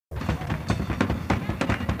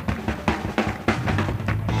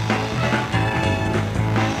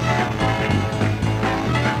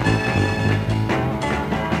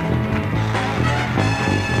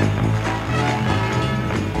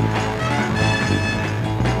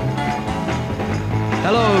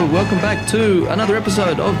Hello, welcome back to another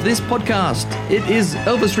episode of this podcast. It is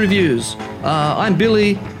Elvis Reviews. I'm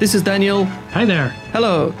Billy, this is Daniel. Hi there.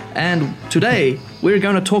 Hello, and today we're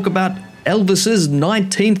going to talk about Elvis's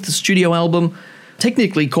 19th studio album,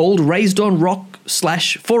 technically called Raised on Rock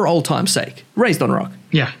 / For Old Time's Sake. Raised on Rock.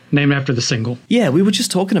 Yeah, named after the single. Yeah, we were just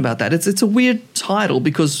talking about that. It's a weird title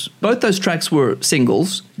because both those tracks were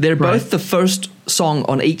singles. They're both the first song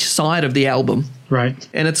on each side of the album. Right.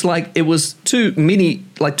 And it's like it was two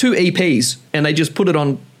EPs, and they just put it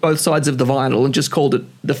on both sides of the vinyl and just called it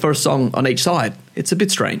the first song on each side. It's a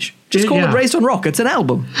bit strange. Just call it Raised on Rock. It's an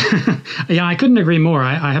album. Yeah, I couldn't agree more.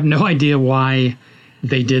 I have no idea why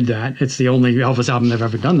they did that. It's the only Elvis album they've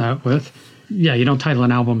ever done that with. Yeah, you don't title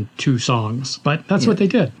an album 2 songs, but that's what they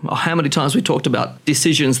did. How many times we talked about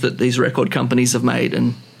decisions that these record companies have made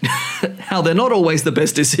and how they're not always the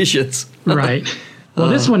best decisions. Right. Well,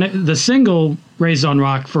 this one, the single Raised on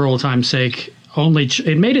Rock for Old Time's Sake,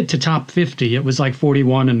 it made it to top 50. It was like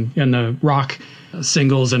 41 in the rock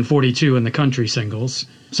singles and 42 in the country singles.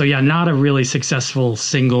 So yeah, not a really successful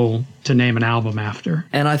single to name an album after.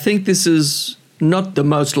 And I think this is not the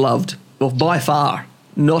most loved, or by far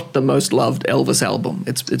not the most loved Elvis album.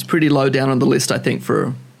 It's pretty low down on the list, I think,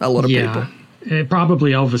 for a lot of people. Yeah,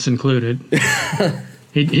 probably Elvis included.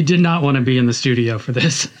 He did not want to be in the studio for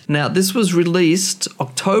this. Now, this was released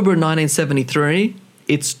October 1973.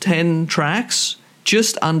 It's 10 tracks,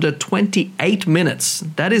 just under 28 minutes.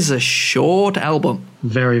 That is a short album.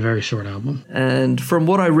 Very, very short album. And from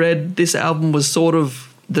what I read, this album was sort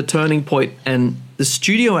of the turning point, and the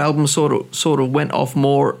studio album sort of went off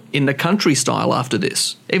more in the country style after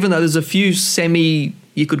this. Even though there's a few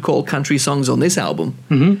you could call country songs on this album.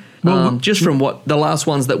 Mm-hmm. Well, just from what the last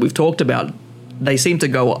ones that we've talked about, they seem to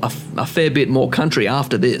go a fair bit more country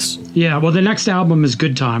after this. Yeah, well, the next album is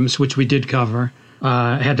Good Times, which we did cover.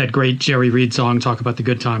 It had that great Jerry Reed song, talk about the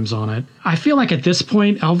good times on it. I feel like at this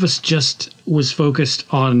point, Elvis just was focused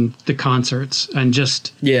on the concerts and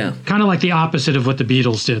just kind of like the opposite of what the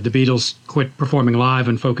Beatles did. The Beatles quit performing live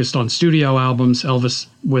and focused on studio albums. Elvis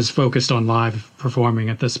was focused on live performing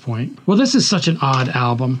at this point. Well, this is such an odd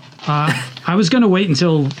album. I was going to wait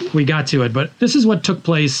until we got to it, but this is what took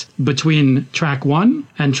place between track 1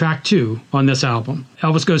 and track 2 on this album.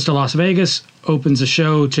 Elvis goes to Las Vegas, opens a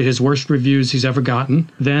show to his worst reviews he's ever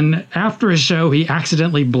gotten. Then after a show, he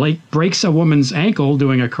accidentally breaks a woman's ankle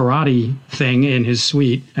doing a karate thing in his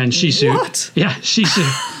suite, and she sues. What? Yeah, she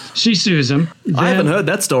sues him. I haven't heard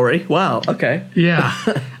that story. Wow. Okay. Yeah.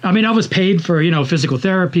 I mean, Elvis paid for, physical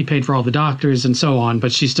therapy, paid for all the doctors and so on,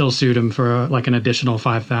 but she still sued him for like an additional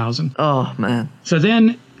 $5,000. Oh, man. So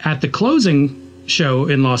then at the closing show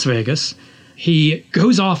in Las Vegas, he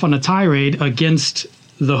goes off on a tirade against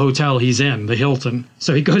the hotel he's in, the Hilton.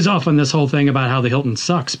 So he goes off on this whole thing about how the Hilton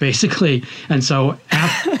sucks, basically. And so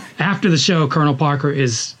after the show, Colonel Parker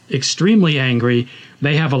is extremely angry.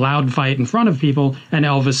 They have a loud fight in front of people, and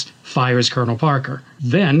Elvis fires Colonel Parker.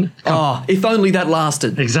 Then... if only that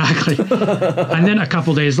lasted. Exactly. And then a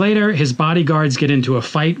couple days later, his bodyguards get into a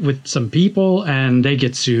fight with some people, and they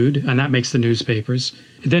get sued, and that makes the newspapers.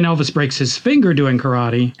 Then Elvis breaks his finger doing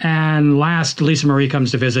karate. And last, Lisa Marie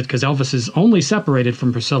comes to visit because Elvis is only separated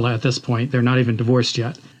from Priscilla at this point. They're not even divorced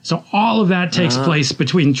yet. So all of that takes place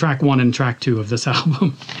between track 1 and track 2 of this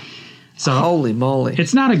album. So holy moly.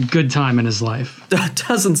 It's not a good time in his life.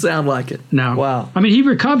 Doesn't sound like it. No. Wow. I mean, he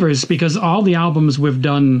recovers because all the albums we've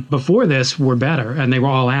done before this were better, and they were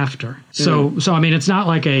all after. So I mean, it's not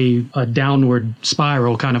like a downward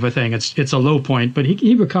spiral kind of a thing. It's a low point, but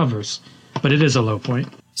he recovers. But it is a low point.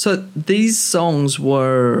 So these songs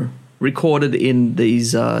were recorded in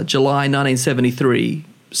these July 1973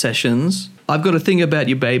 sessions. I've Got a Thing About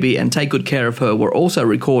You, Baby, and Take Good Care of Her were also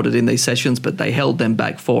recorded in these sessions, but they held them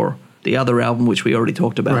back for the other album, which we already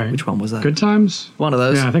talked about. Right. Which one was that? Good Times? One of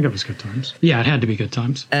those. Yeah, I think it was Good Times. Yeah, it had to be Good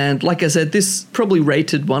Times. And like I said, this probably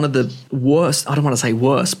rated one of the worst, I don't want to say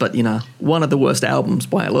worst, but, one of the worst albums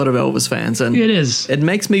by a lot of Elvis fans. And it is. It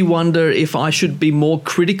makes me wonder if I should be more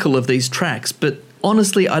critical of these tracks. But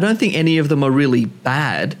honestly, I don't think any of them are really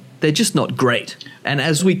bad. They're just not great. And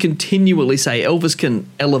as we continually say, Elvis can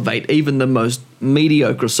elevate even the most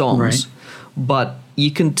mediocre songs. Right. But you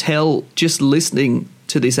can tell just listening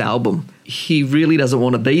to this album, he really doesn't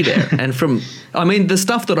want to be there. And the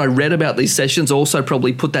stuff that I read about these sessions also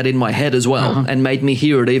probably put that in my head as well and made me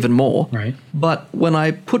hear it even more. Right. But when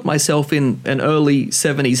I put myself in an early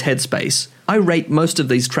 70s headspace, I rate most of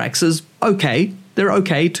these tracks as okay. They're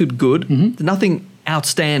okay to good. Nothing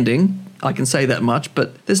outstanding. I can say that much,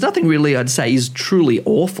 but there's nothing really I'd say is truly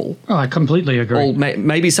awful. Oh, I completely agree. Or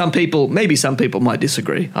maybe some people might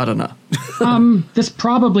disagree. I don't know. This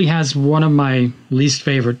probably has one of my least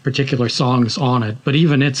favorite particular songs on it, but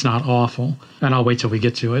even it's not awful. And I'll wait till we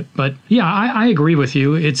get to it. But yeah, I agree with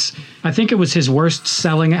you. I think it was his worst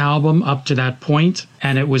selling album up to that point,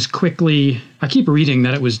 and it was quickly, I keep reading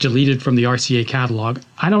that it was deleted from the RCA catalog.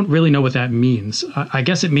 I don't really know what that means. I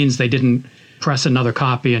guess it means they didn't press another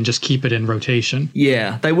copy and just keep it in rotation.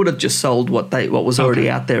 Yeah, they would have just sold what was already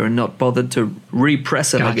out there and not bothered to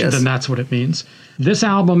repress it, Gotcha, I guess. Then that's what it means. This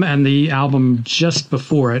album and the album just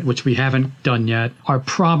before it, which we haven't done yet, are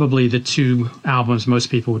probably the two albums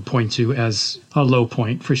most people would point to as a low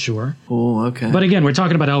point for sure. Oh, okay. But again, we're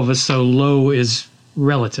talking about Elvis, so low is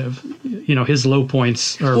relative. You know, his low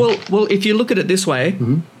points are... Well, if you look at it this way,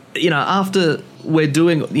 you know, after we're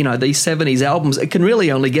doing, you know, these 70s albums, it can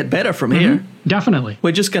really only get better from here. Definitely.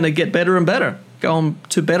 We're just going to get better and better, go on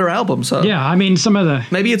to better albums. So yeah, I mean, some of the...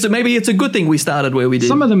 Maybe it's a good thing we started where we did.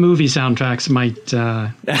 Some of the movie soundtracks might...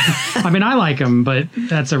 I mean, I like them, but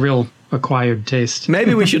that's a real acquired taste.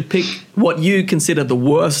 Maybe we should pick what you consider the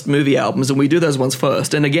worst movie albums, and we do those ones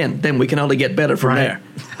first. And again, then we can only get better from there.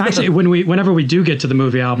 Actually, whenever we do get to the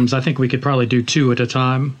movie albums, I think we could probably do two at a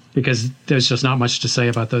time because there's just not much to say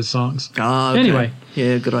about those songs. Okay. Anyway.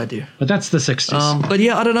 Yeah, good idea. But that's the 60s. But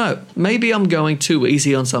yeah, I don't know. Maybe I'm going too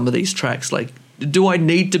easy on some of these tracks. Like, do I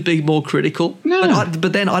need to be more critical? No.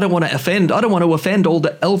 But then I don't want to offend. I don't want to offend all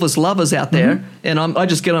the Elvis lovers out there. And I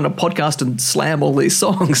just get on a podcast and slam all these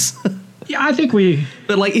songs. Yeah, I think we...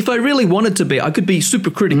 But like, if I really wanted to be, I could be super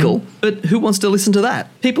critical. But who wants to listen to that?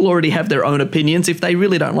 People already have their own opinions. If they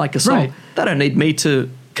really don't like a song, they don't need me to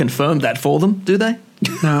confirm that for them, do they?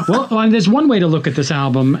 No. Well, and there's one way to look at this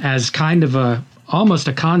album as kind of almost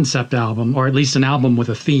a concept album, or at least an album with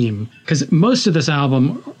a theme. Because most of this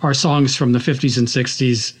album are songs from the 50s and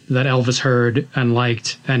 60s that Elvis heard and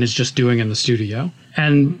liked and is just doing in the studio.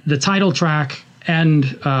 And the title track and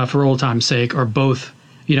For Old Time's Sake are both,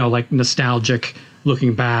 you know, like nostalgic,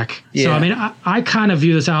 looking back. Yeah. So, I mean, I kind of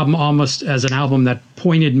view this album almost as an album that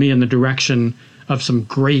pointed me in the direction of some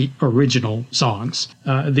great original songs.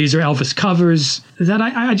 These are Elvis covers that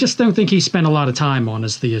I just don't think he spent a lot of time on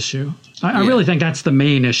is the issue. I really think that's the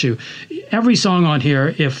main issue. Every song on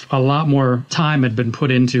here, if a lot more time had been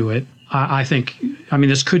put into it, I think, I mean,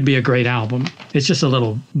 this could be a great album. It's just a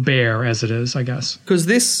little bare as it is, I guess. Because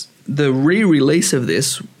the re-release of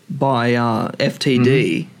this by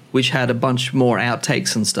FTD, which had a bunch more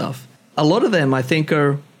outtakes and stuff, a lot of them I think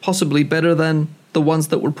are possibly better than the ones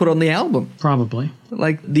that were put on the album. Probably.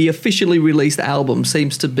 Like, the officially released album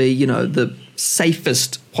seems to be, you know, the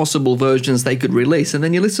safest possible versions they could release. And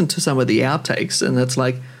then you listen to some of the outtakes and it's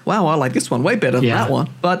like, wow, I like this one way better than that one.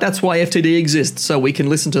 But that's why FTD exists, so we can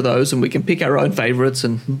listen to those and we can pick our own favorites.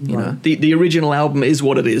 And, you know, the original album is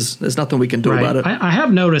what it is. There's nothing we can do about it. I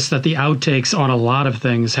have noticed that the outtakes on a lot of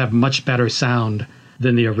things have much better sound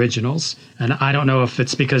than the originals. And I don't know if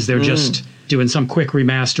it's because they're just doing some quick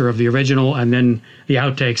remaster of the original and then the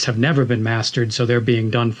outtakes have never been mastered, so they're being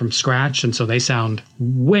done from scratch, and so they sound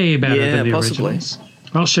way better than the originals.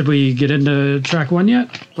 Well, should we get into track one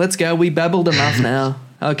yet? Let's go. We babbled enough now.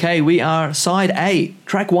 Okay, we are side A,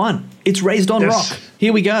 track 1. It's Raised on Rock.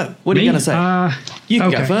 Here we go. What are you going to say? You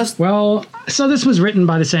can go first. Well, so this was written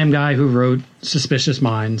by the same guy who wrote Suspicious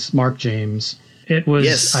Minds, Mark James. It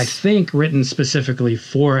was, I think, written specifically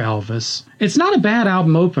for Elvis. It's not a bad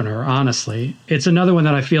album opener, honestly. It's another one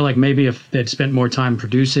that I feel like maybe if they'd spent more time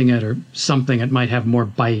producing it or something, it might have more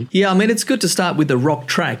bite. Yeah, I mean, it's good to start with a rock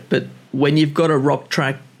track, but when you've got a rock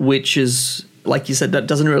track which is, like you said, that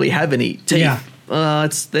doesn't really have any teeth,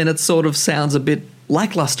 then it sort of sounds a bit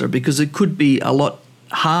lackluster because it could be a lot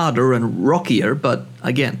harder and rockier. But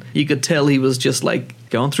again, you could tell he was just like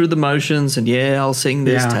going through the motions and I'll sing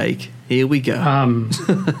this take. Here we go.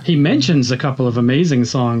 He mentions a couple of amazing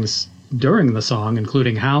songs during the song,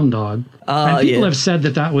 including Hound Dog. And people have said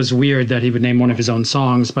that was weird that he would name one of his own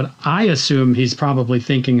songs, but I assume he's probably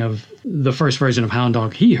thinking of the first version of Hound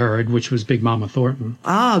Dog he heard, which was Big Mama Thornton.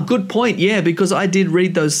 Good point. Yeah, because I did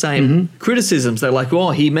read those same criticisms. They're like,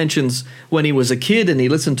 he mentions when he was a kid and he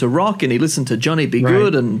listened to rock and he listened to Johnny B.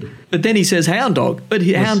 Good, but then he says Hound Dog. But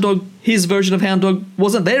Hound Dog, his version of Hound Dog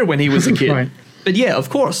wasn't there when he was a kid. But yeah, of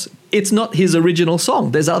course, it's not his original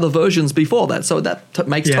song. There's other versions before that, so that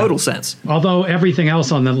makes total sense. Although everything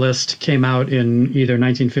else on the list came out in either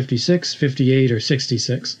 1956, 58, or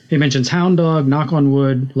 66. He mentions Hound Dog, Knock on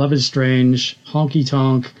Wood, Love is Strange, Honky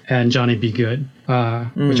Tonk, and Johnny B. Good,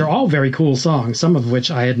 which are all very cool songs, some of which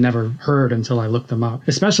I had never heard until I looked them up,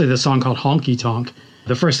 especially the song called Honky Tonk.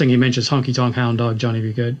 The first thing he mentions, Honky Tonk Hound Dog, Johnny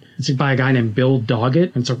Be Good. It's by a guy named Bill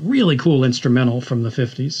Doggett. It's a really cool instrumental from the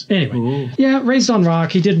 50s. Anyway, yeah, Raised on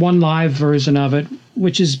Rock. He did one live version of it,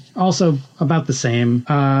 which is also about the same.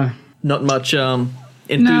 Not much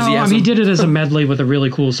enthusiasm. No, I mean, he did it as a medley with a really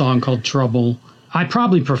cool song called Trouble. I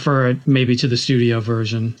probably prefer it maybe to the studio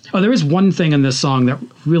version. Oh, there is one thing in this song that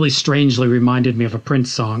really strangely reminded me of a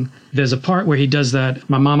Prince song. There's a part where he does that,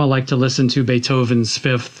 my mama liked to listen to Beethoven's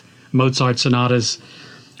Fifth, Mozart sonatas.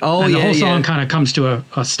 Oh, and the yeah, whole song kind of comes to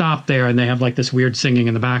a stop there, and they have like this weird singing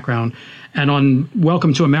in the background. And on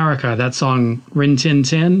Welcome to America, that song Rin Tin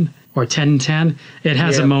Tin or 1010, it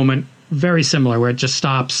has a moment very similar where it just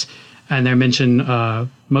stops and they mention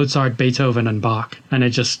Mozart, Beethoven, and Bach. And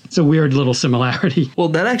it's a weird little similarity. Well,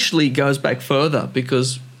 that actually goes back further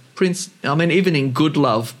because Prince, I mean, even in Good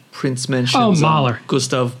Love, Prince mentions Mahler.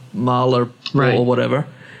 Gustav Mahler or whatever.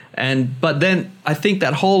 But then I think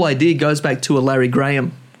that whole idea goes back to a Larry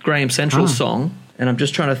Graham Central song. And I'm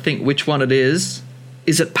just trying to think which one it is.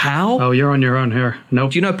 Is it Pow? Oh, you're on your own here.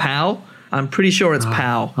 Nope. Do you know Pow? I'm pretty sure it's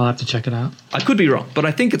Pow. I'll have to check it out. I could be wrong, but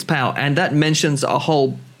I think it's Pow. And that mentions a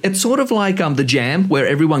whole... It's sort of like The Jam, where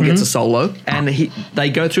everyone gets a solo. And they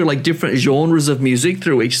go through like different genres of music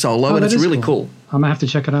through each solo. And it's really cool. I'm going to have to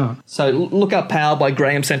check it out. So look up Pow by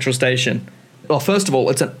Graham Central Station. Well, first of all,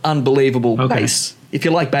 it's an unbelievable bass. If you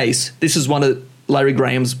like bass, this is one of Larry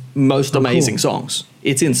Graham's most amazing songs.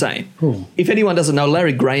 It's insane. Cool. If anyone doesn't know,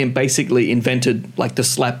 Larry Graham basically invented like the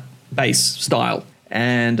slap bass style.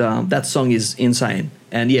 And that song is insane.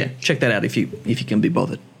 And yeah, check that out if you can be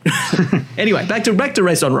bothered. Anyway, back to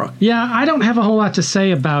Raised on Rock. Yeah, I don't have a whole lot to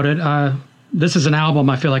say about it. This is an album.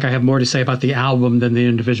 I feel like I have more to say about the album than the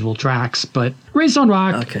individual tracks. But Raised on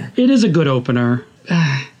Rock, it is a good opener.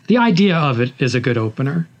 The idea of it is a good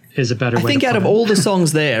opener, is a better way to put it. I think out of all the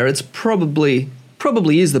songs there, it's probably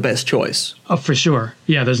is the best choice. Oh, for sure.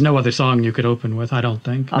 Yeah, there's no other song you could open with, I don't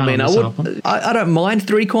think. I mean, I don't mind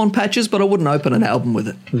Three Corn Patches, but I wouldn't open an album with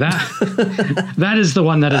it. That is the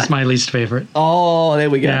one that is my least favorite. Oh, there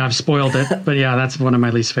we go. Yeah, I've spoiled it. But yeah, that's one of my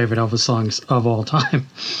least favorite Elvis songs of all time.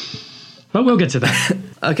 But we'll get to that.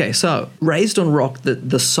 Okay, so Raised on Rock,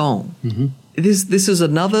 the song. This is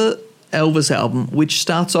another Elvis album which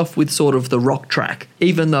starts off with sort of the rock track,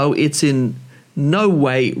 even though it's in no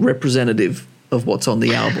way representative of what's on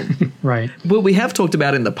the album. Right. Well, we have talked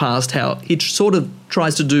about in the past how he sort of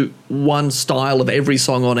tries to do one style of every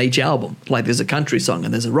song on each album. Like there's a country song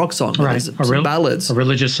and there's a rock song and there's some ballads. A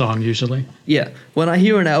religious song usually. Yeah. When I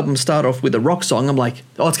hear an album start off with a rock song, I'm like,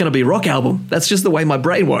 oh, it's going to be a rock album. That's just the way my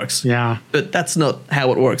brain works. Yeah. But that's not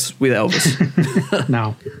how it works with Elvis.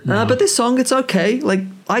 No. But this song, it's okay. Like,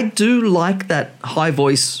 I do like that high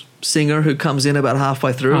voice singer who comes in about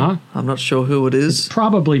halfway through. I'm not sure who it is. It's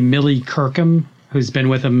probably Millie Kirkham, who's been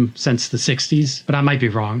with him since the 60s, but I might be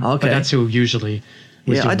wrong. Okay. But that's who usually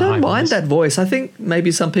was doing I don't mind that voice. I think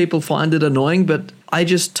maybe some people find it annoying, but I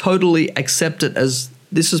just totally accept it as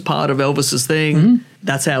this is part of Elvis's thing.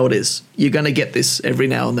 That's how it is. You're going to get this every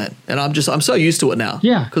now and then. And I'm so used to it now.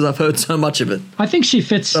 Yeah. Because I've heard so much of it. I think she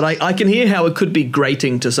fits. But I can hear how it could be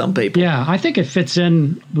grating to some people. Yeah, I think it fits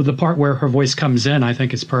in with the part where her voice comes in. I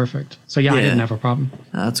think it's perfect. So yeah. I didn't have a problem.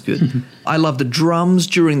 That's good. I love the drums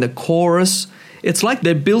during the chorus. It's like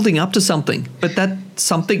they're building up to something, but that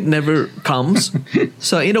something never comes.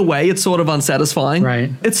 So in a way, it's sort of unsatisfying. Right.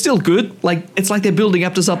 It's still good. Like it's like they're building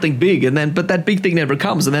up to something big, but that big thing never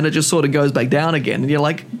comes, and then it just sort of goes back down again, and you're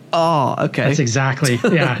like, oh, okay. That's exactly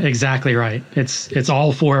right. It's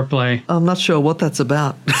all foreplay. I'm not sure what that's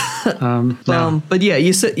about. But yeah,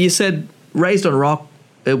 you said Raised on Rock.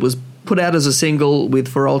 It was put out as a single with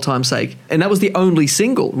For Old Time's Sake, and that was the only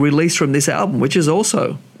single released from this album, which is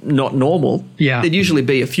also not normal. Yeah. There'd usually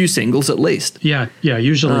be a few singles at least. Yeah,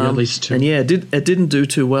 usually at least two. And yeah, it didn't do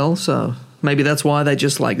too well, so maybe that's why they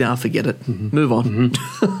just like, nah, forget it. Move on.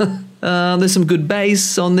 There's some good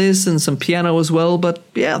bass on this and some piano as well, but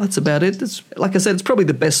yeah, that's about it. It's, like I said, it's probably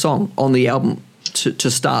the best song on the album to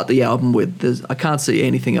start the album with. I can't see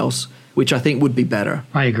anything else which I think would be better.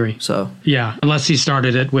 I agree. So yeah, unless he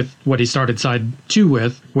started it with what he started side 2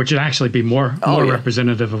 with, which would actually be more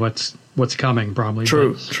representative of what's coming, probably.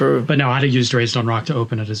 True. But no, I'd have used Raised on Rock to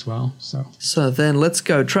open it as well. So then let's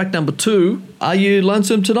go. Track number 2, Are You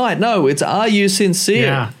Lonesome Tonight? No, it's Are You Sincere?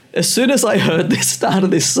 Yeah. As soon as I heard the start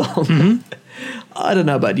of this song, I don't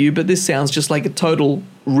know about you, but this sounds just like a total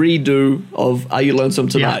redo of Are You Lonesome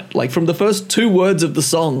Tonight? Yeah. Like from the first 2 words of the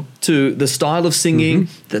song to the style of singing,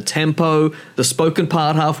 the tempo, the spoken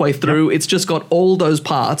part halfway through, it's just got all those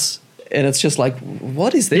parts And it's just like,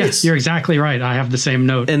 what is this? Yes, you're exactly right. I have the same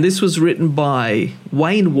note. And this was written by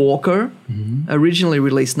Wayne Walker, originally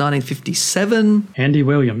released 1957. Andy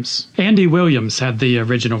Williams. Andy Williams had the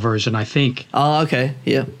original version, I think. Oh, okay,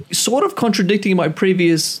 yeah. Sort of contradicting my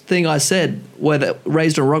previous thing I said, where the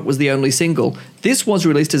Raised on Rock was the only single. This was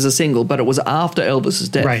released as a single, but it was after Elvis's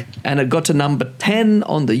death. Right. And it got to number 10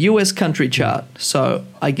 on the US country chart. So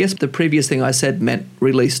I guess the previous thing I said meant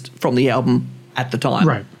released from the album at the time.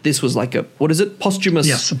 Right. This was like a, what is it? Posthumous.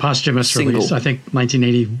 Yes, a posthumous single. release. I think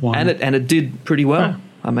 1981. And it did pretty well. Yeah.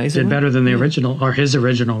 Amazing. Did better than the original, or his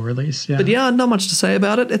original release. Yeah. But yeah, not much to say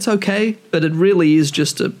about it. It's okay, but it really is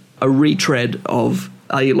just a retread of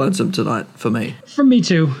Are You Lonesome Tonight for me. For me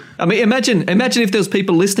too. I mean, imagine if there's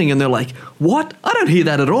people listening and they're like, what? I don't hear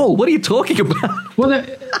that at all. What are you talking about? Well,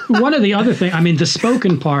 one of the other things, I mean, the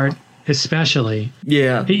spoken part especially.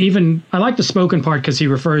 Yeah. I like the spoken part because he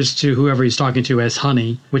refers to whoever he's talking to as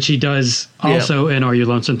honey, which he does also in Are You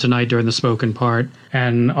Lonesome Tonight during the spoken part,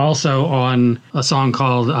 and also on a song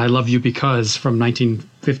called I Love You Because from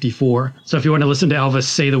 1954. So if you want to listen to Elvis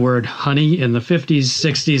say the word honey in the 50s,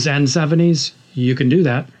 60s, and 70s, you can do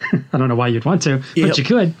that. I don't know why you'd want to, but you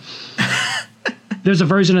could. There's a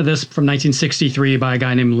version of this from 1963 by a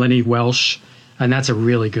guy named Lenny Welsh, and that's a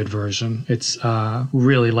really good version. It's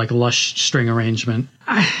really like lush string arrangement.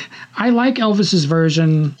 I like Elvis's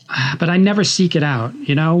version, but I never seek it out.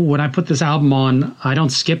 You know, when I put this album on, I don't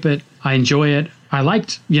skip it. I enjoy it. I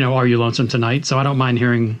liked, Are You Lonesome Tonight? So I don't mind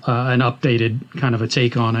hearing an updated kind of a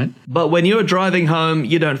take on it. But when you're driving home,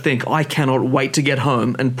 you don't think, I cannot wait to get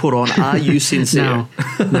home and put on Are You Sincere?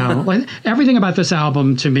 No. Like, everything about this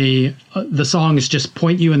album, to me, the songs just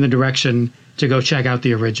point you in the direction to go check out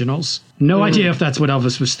the originals. No idea if that's what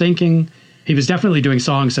Elvis was thinking. He was definitely doing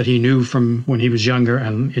songs that he knew from when he was younger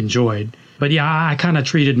and enjoyed. But yeah, I kind of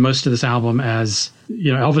treated most of this album as,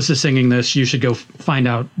 Elvis is singing this, you should go find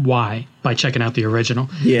out why by checking out the original.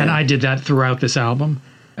 Yeah. And I did that throughout this album.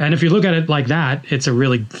 And if you look at it like that, it's a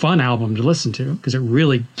really fun album to listen to because it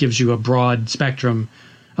really gives you a broad spectrum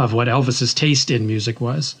of what Elvis's taste in music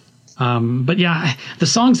was. But yeah, the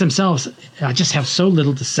songs themselves, I just have so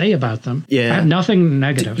little to say about them. Yeah. I have nothing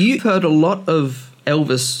negative. You've heard a lot of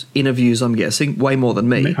Elvis interviews, I'm guessing, way more than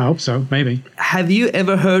me. I hope so, maybe. Have you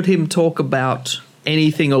ever heard him talk about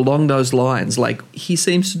anything along those lines? Like, he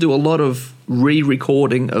seems to do a lot of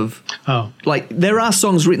re-recording of... Oh. Like, there are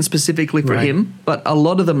songs written specifically for him, but a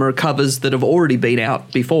lot of them are covers that have already been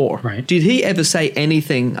out before. Right. Did he ever say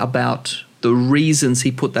anything about the reasons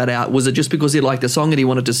he put that out? Was it just because he liked the song and he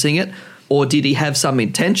wanted to sing it? Or did he have some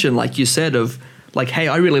intention, like you said, of like, hey,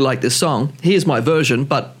 I really like this song, here's my version,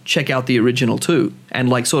 but check out the original too, and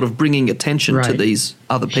like sort of bringing attention to these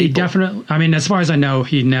other people? He definitely, I mean, as far as I know,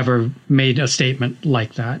 he never made a statement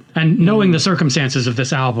like that. And knowing the circumstances of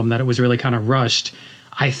this album, that it was really kind of rushed,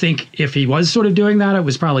 I think if he was sort of doing that, it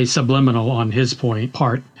was probably subliminal on his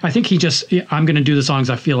part. I think he just, I'm going to do the songs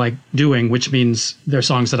I feel like doing, which means they're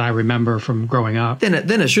songs that I remember from growing up. Then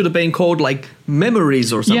it should have been called like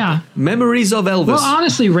Memories or something. Yeah. Memories of Elvis. Well,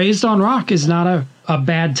 honestly, Raised on Rock is not a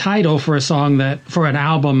bad title for a song for an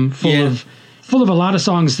album full of a lot of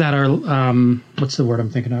songs that are, what's the word I'm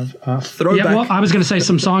thinking of? Throwback. Yeah, well, I was going to say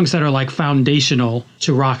some songs that are like foundational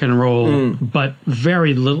to rock and roll, but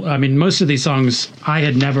very little. I mean, most of these songs, I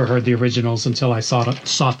had never heard the originals until I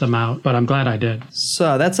sought them out, but I'm glad I did.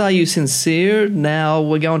 So that's Are You Sincere? Now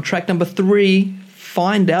we're going track number 3,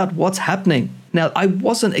 Find Out What's Happening. Now, I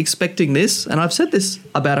wasn't expecting this, and I've said this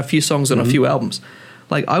about a few songs on a few albums.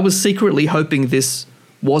 Like, I was secretly hoping this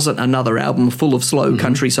wasn't another album full of slow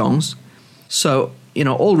country songs. So,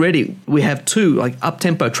 already we have 2 like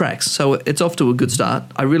up-tempo tracks, so it's off to a good start.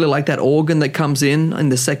 I really like that organ that comes in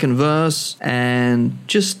the second verse, and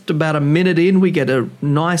just about a minute in, we get a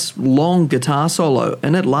nice long guitar solo,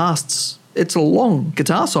 and it lasts. It's a long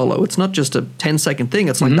guitar solo. It's not just a 10-second thing.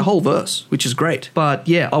 It's like the whole verse, which is great. But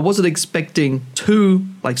yeah, I wasn't expecting 2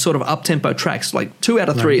 like sort of up-tempo tracks, like 2 out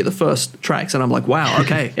of 3 of the first tracks. And I'm like, wow,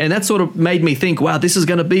 okay. And that sort of made me think, wow, this is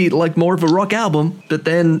going to be like more of a rock album. But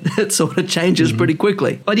then it sort of changes pretty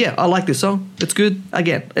quickly. But yeah, I like this song. It's good.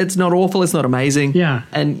 Again, it's not awful. It's not amazing. Yeah.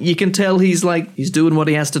 And you can tell he's doing what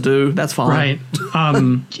he has to do. That's fine.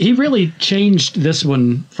 Right. He really changed this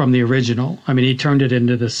one from the original. I mean, he turned it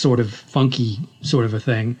into this sort of funky sort of a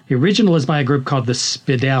thing. The original is by a group called the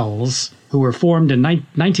Spidells, who were formed in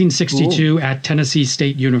 1962 at Tennessee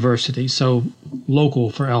State University, so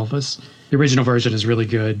local for Elvis. The original version is really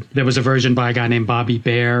good. There was a version by a guy named Bobby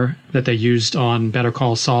Bare that they used on Better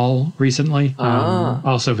Call Saul recently.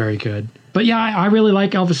 Also very good. But yeah, I really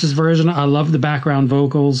like Elvis's version. I love the background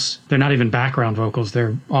vocals. They're not even background vocals.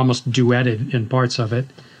 They're almost duetted in parts of it.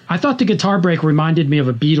 I thought the guitar break reminded me of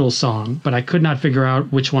a Beatles song, but I could not figure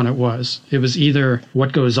out which one it was. It was either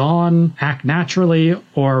What Goes On, Act Naturally,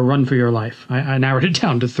 or Run for Your Life. I narrowed it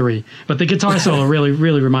down to 3. But the guitar solo really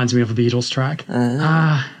reminds me of a Beatles track.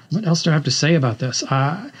 What else do I have to say about this?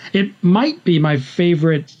 It might be my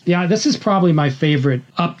favorite. Yeah, this is probably my favorite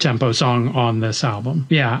up-tempo song on this album.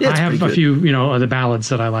 Yeah, I have a few, of the ballads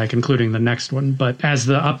that I like, including the next one. But as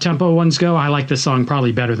the up-tempo ones go, I like this song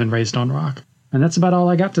probably better than Raised on Rock. And that's about all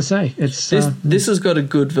I got to say. It's this has got a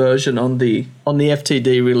good version on the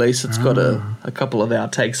FTD release. It's got a couple of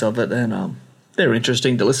outtakes of it, and they're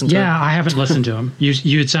interesting to listen to. Yeah, I haven't listened to them.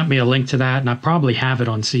 You had sent me a link to that, and I probably have it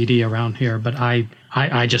on CD around here, but I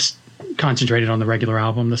just concentrated on the regular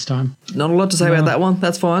album this time. Not a lot to say about that one.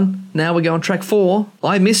 That's fine. Now we go on track 4,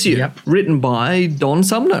 I Miss You, written by Don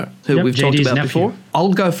Sumner, who we've talked about before.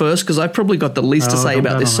 I'll go first because I've probably got the least to say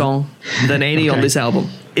about this song than any on this album.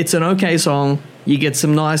 It's an okay song. You get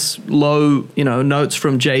some nice low, notes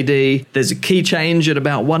from JD. There's a key change at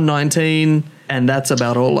about 119, and that's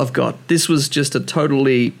about all I've got. This was just a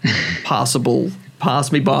totally passable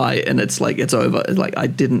pass me by, and it's like it's over. It's like I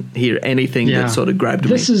didn't hear anything that sort of grabbed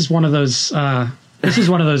me. This is one of those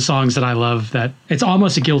songs that I love, that it's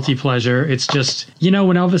almost a guilty pleasure. It's just, when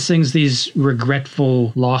Elvis sings these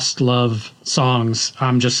regretful, lost love songs,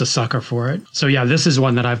 I'm just a sucker for it. So yeah, this is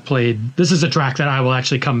one that I've played. This is a track that I will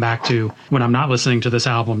actually come back to when I'm not listening to this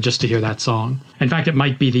album, just to hear that song. In fact, it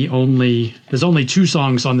might be there's only 2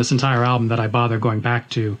 songs on this entire album that I bother going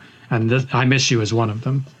back to, and I Miss You is one of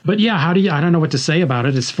them. But yeah, I don't know what to say about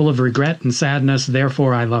it. It's full of regret and sadness,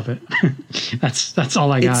 therefore I love it. That's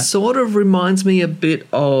all I got. It sort of reminds me a bit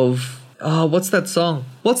of, what's that song?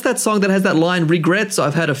 What's that song that has that line, regrets,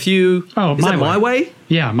 I've had a few. Oh, My Way?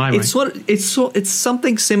 Yeah, My Way. It's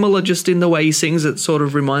something similar, just in the way he sings. It sort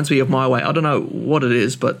of reminds me of My Way. I don't know what it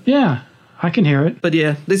is, but yeah, I can hear it. But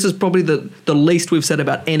yeah, this is probably the least we've said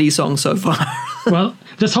about any song so far. Well,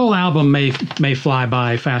 this whole album may fly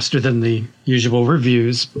by faster than the usual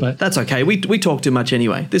reviews, but that's okay. We talk too much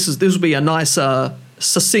anyway. This will be a nice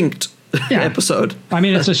succinct episode. I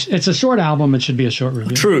mean, it's a short album. It should be a short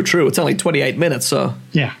review. True. It's only 28 minutes, so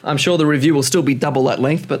yeah, I'm sure the review will still be double that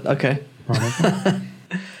length. But okay. Probably.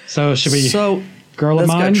 So should we? Girl of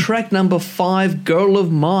Mine. Let's go. Track number 5, Girl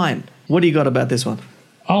of Mine. What do you got about this one?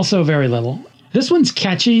 Also very little. This one's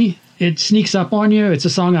catchy. It sneaks up on you. It's a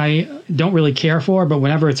song I don't really care for, but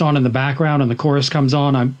whenever it's on in the background and the chorus comes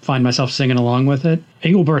on, I find myself singing along with it.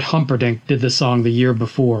 Engelbert Humperdinck did this song the year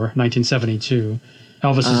before, 1972.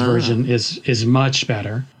 Elvis's version is much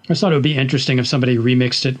better. I just thought it would be interesting if somebody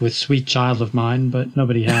remixed it with Sweet Child of Mine, but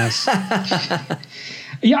nobody has.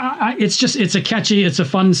 Yeah, it's a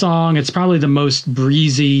fun song. It's probably the most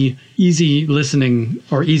breezy, easy listening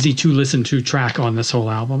or easy to listen to track on this whole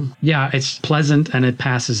album. Yeah, it's pleasant and it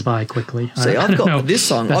passes by quickly. See, I've got this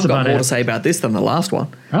song. I've got more to say about this than the last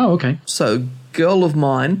one. Oh, okay. So, Girl of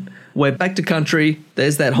Mine, we're back to country.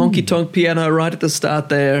 There's that honky-tonk piano right at the start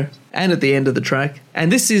there and at the end of the track.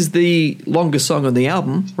 And this is the longest song on the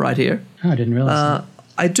album right here. Oh, I didn't realize that.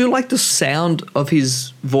 I do like the sound of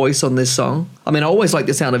his voice on this song. I mean, I always like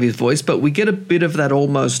the sound of his voice, but we get a bit of that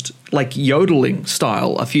almost like yodeling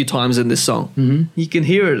style a few times in this song. Mm-hmm. You can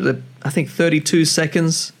hear it at, I think, 32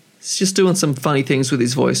 seconds. It's just doing some funny things with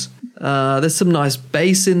his voice. There's some nice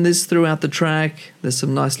bass in this throughout the track. There's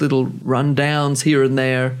some nice little rundowns here and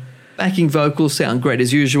there. Backing vocals sound great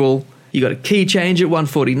as usual. You got a key change at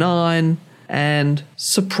 149. And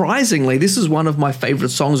surprisingly, this is one of my favorite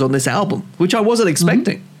songs on this album, which I wasn't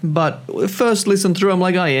expecting. Mm-hmm. But first listen through, I'm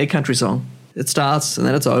like, oh yeah, country song. It starts and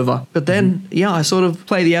then it's over. But then, I sort of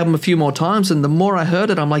play the album a few more times, and the more I heard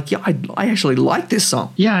it, I'm like, yeah, I actually like this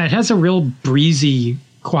song. Yeah, it has a real breezy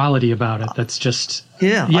quality about it that's just...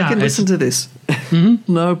 Yeah, I can listen to this.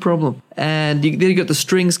 Mm-hmm. No problem. And then you got the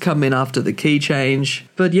strings come in after the key change.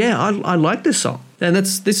 But yeah, I like this song. And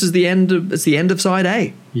this is the end of side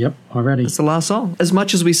A. Yep, already. It's the last song. As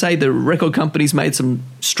much as we say the record company's made some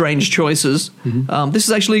strange choices, this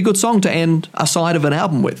is actually a good song to end a side of an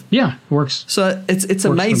album with. Yeah, works. So it's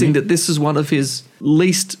amazing that this is one of his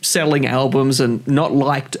least selling albums and not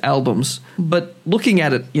liked albums. But looking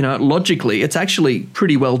at it, logically, it's actually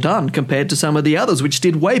pretty well done compared to some of the others, which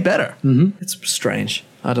did way better. Mm-hmm. It's strange.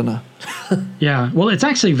 I don't know. Yeah, well, it's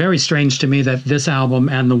actually very strange to me that this album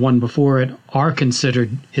and the one before it are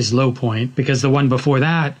considered his low point, because the one before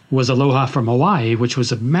that was Aloha from Hawaii, which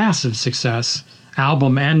was a massive success,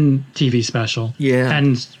 album and TV special. Yeah.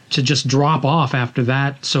 And to just drop off after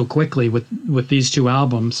that so quickly with these 2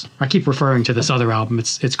 albums. I keep referring to this other album.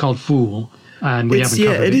 It's called Fool. And we haven't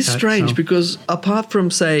covered it. Yeah, it is yet, strange because apart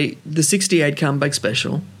from, say, the 68 comeback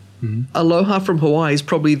special, Aloha from Hawaii is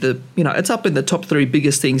probably it's up in the top 3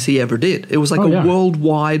 biggest things he ever did. It was like a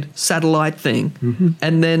worldwide satellite thing.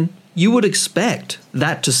 And then you would expect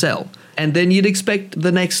that to sell. And then you'd expect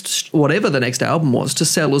whatever the next album was, to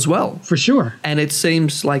sell as well. For sure. And it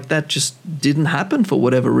seems like that just didn't happen for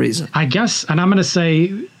whatever reason. I guess, and I'm going to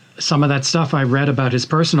say some of that stuff I read about his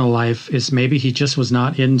personal life is maybe he just was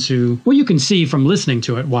not into, well, you can see from listening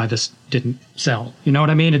to it why this didn't sell. You know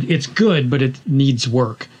what I mean? It's good, but it needs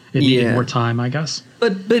work. It needed more time, I guess.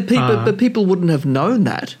 But people wouldn't have known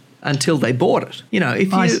that until they bought it. You know,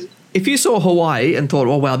 if you saw Hawaii and thought,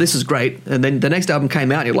 oh, wow, this is great, and then the next album came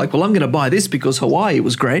out and you're like, well, I'm going to buy this because Hawaii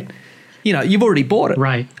was great, you know, you've already bought it.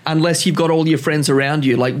 Right. Unless you've got all your friends around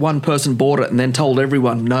you, like one person bought it and then told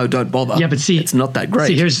everyone, no, don't bother. Yeah, but see, it's not that great.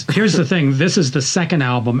 See, here's the thing. This is the second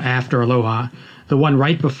album after Aloha. The one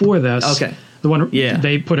right before this. Okay. The one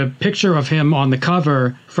they put a picture of him on the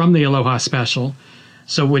cover from the Aloha special.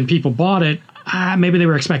 So when people bought it, maybe they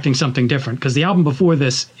were expecting something different, because the album before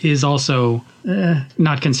this is also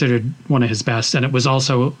not considered one of his best, and it was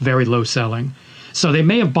also very low selling. So they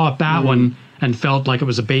may have bought that one and felt like it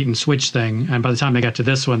was a bait and switch thing, and by the time they got to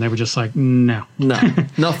this one, they were just like, no,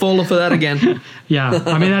 not falling for that again. Yeah,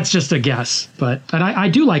 I mean, that's just a guess, and I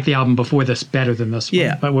do like the album before this better than this one.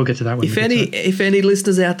 Yeah, but we'll get to that one. If any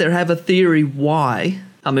listeners out there have a theory why,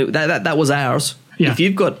 I mean, that was ours. Yeah. If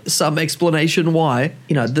you've got some explanation why,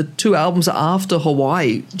 you know, the 2 albums after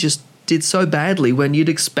Hawaii just did so badly when you'd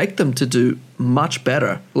expect them to do much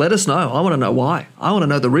better, let us know. I want to know why. I want to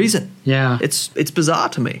know the reason. Yeah. It's bizarre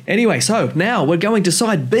to me. Anyway, so now we're going to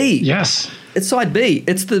side B. Yes. It's side B.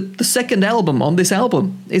 It's the second album on this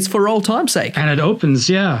album. It's For Old Time's Sake. And it opens,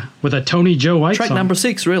 with a Tony Joe White track song. number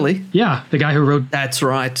 6, really. Yeah, the guy who wrote... That's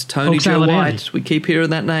right, Tony Joe White. We keep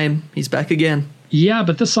hearing that name. He's back again. Yeah,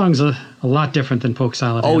 but this song's a lot different than Polk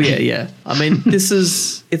Salad. Oh, yeah. I mean,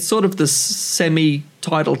 it's sort of the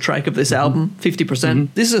semi-title track of this album,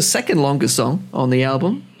 50%. This is the second longest song on the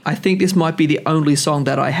album. I think this might be the only song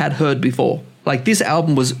that I had heard before. Like, this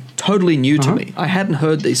album was totally new to me. I hadn't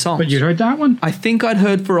heard these songs. But you'd heard that one? I think I'd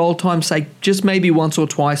heard For Old Time's Sake just maybe once or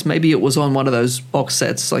twice. Maybe it was on one of those box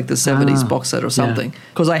sets, like the 70s box set or something.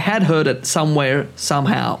 Because I had heard it somewhere,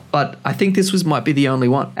 somehow. But I think this might be the only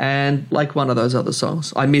one. And like one of those other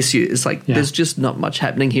songs, I Miss You. It's like, there's just not much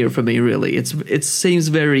happening here for me, really. It seems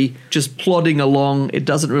very just plodding along. It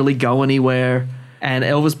doesn't really go anywhere. And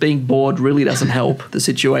Elvis being bored really doesn't help the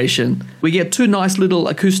situation. We get 2 nice little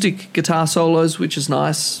acoustic guitar solos, which is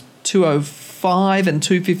nice. 205 and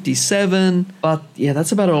 257. But yeah,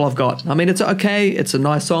 that's about all I've got. I mean, it's okay. It's a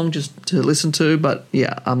nice song just to listen to. But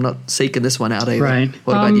yeah, I'm not seeking this one out either. Right.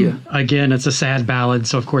 What about you? Again, it's a sad ballad,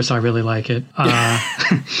 so of course I really like it.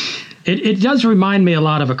 It does remind me a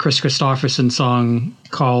lot of a Chris Christopherson song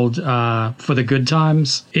called For the Good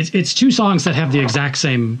Times. It's 2 songs that have the exact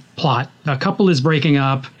same plot. A couple is breaking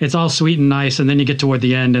up. It's all sweet and nice, and then you get toward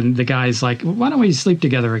the end, and the guy's like, why don't we sleep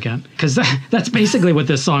together again? Because that's basically what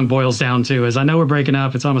this song boils down to, is I know we're breaking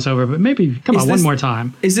up, it's almost over, but maybe, one more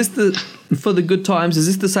time. Is this For the Good Times, is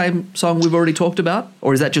this the same song we've already talked about?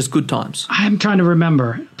 Or is that just Good Times? I'm trying to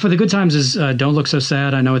remember. For the Good Times is Don't Look So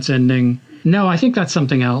Sad, I Know It's Ending. No, I think that's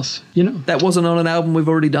something else. You know, that wasn't on an album we've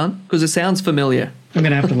already done? Because it sounds familiar. I'm going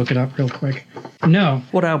to have to look it up real quick. No.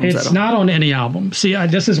 What album is that on? It's not on any album. See,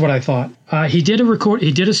 this is what I thought. He did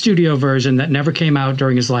a studio version that never came out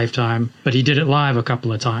during his lifetime, but he did it live a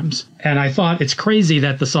couple of times. And I thought it's crazy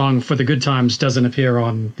that the song For the Good Times doesn't appear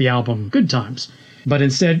on the album Good Times. But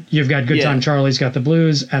instead, you've got Good Time Charlie's Got the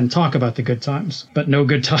Blues and Talk About the Good Times, but no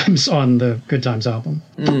Good Times on the Good Times album.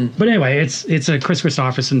 But anyway, it's a Chris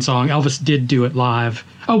Christopherson song. Elvis did do it live.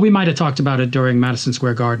 Oh, we might have talked about it during Madison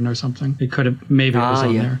Square Garden or something. It could have, maybe it was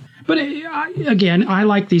on there. But again, I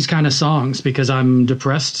like these kind of songs because I'm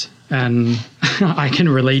depressed and I can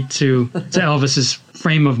relate to Elvis's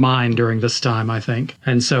frame of mind during this time, I think.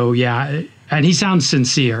 And so, yeah, and he sounds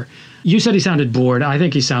sincere. You said he sounded bored. I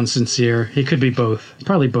think he sounds sincere. He could be both.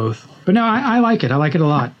 Probably both. But no, I like it. I like it a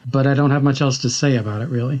lot. But I don't have much else to say about it,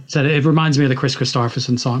 really. So it reminds me of the Chris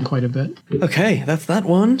Christopherson song quite a bit. Okay, that's that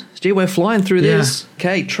one. Gee, we're flying through this.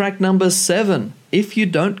 Okay, track number 7, If You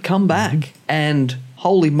Don't Come Back. And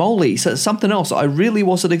holy moly, so something else I really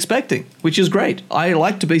wasn't expecting, which is great. I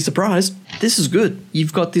like to be surprised. This is good.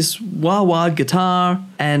 You've got this wah-wah guitar,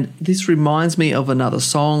 and this reminds me of another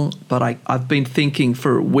song, but I've been thinking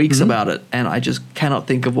for weeks about it, and I just cannot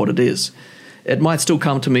think of what it is. It might still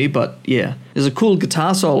come to me, but yeah. There's a cool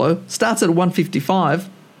guitar solo. Starts at 155,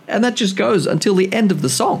 And that just goes until the end of the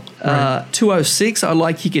song. 206, I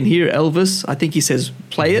like you can hear Elvis. I think he says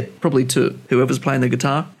play it, probably to whoever's playing the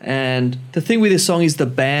guitar. And the thing with this song is the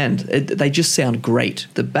band. They just sound great.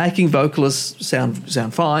 The backing vocalists sound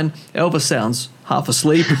fine. Elvis sounds half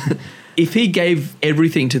asleep. If he gave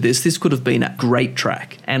everything to this could have been a great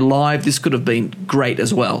track. And live, this could have been great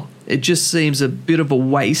as well. It just seems a bit of a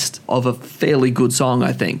waste of a fairly good song,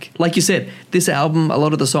 I think. Like you said, this album, a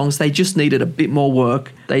lot of the songs, they just needed a bit more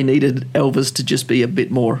work. They needed Elvis to just be a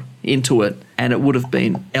bit more into it, and it would have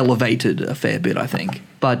been elevated a fair bit, I think.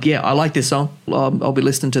 But yeah, I like this song. I'll be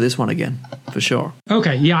listening to this one again, for sure.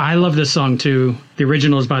 Okay, yeah, I love this song too. The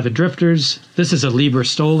original is by the Drifters. This is a Lieber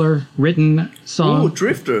Stoller written song. Oh,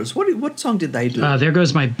 Drifters. What song did they do? There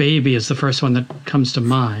Goes My Baby is the first one that comes to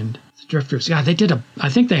mind. The Drifters. Yeah, I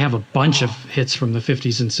think they have a bunch of hits from the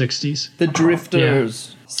 50s and 60s. The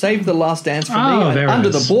Drifters. Yeah. Save the Last Dance for Me. Under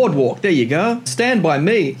the Boardwalk. There you go. Stand By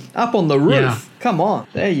Me. Up on the Roof. Yeah. Come on.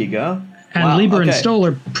 There you go. And Lieber and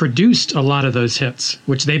Stoller produced a lot of those hits,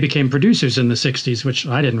 which they became producers in the 60s, which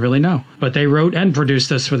I didn't really know. But they wrote and produced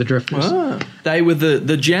this for the Drifters. They were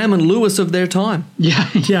the Jam and Lewis of their time. Yeah,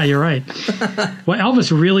 you're right. Well,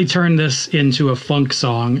 Elvis really turned this into a funk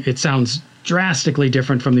song. It sounds drastically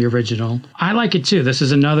different from the original. I like it too. This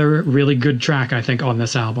is another really good track, I think, on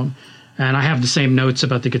this album. And I have the same notes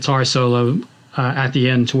about the guitar solo at the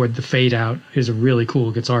end toward the fade out is a really cool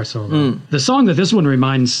guitar solo. The song that this one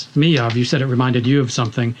reminds me of, you said it reminded you of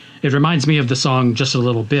something. It reminds me of the song Just a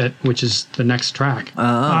Little Bit, which is the next track.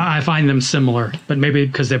 I find them similar, but maybe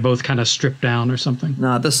because they're both kind of stripped down or something.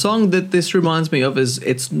 No, the song that this reminds me of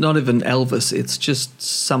it's not even Elvis. It's just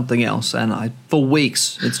something else. And for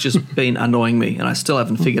weeks, it's just been annoying me, and I still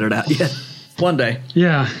haven't figured it out yet. One day.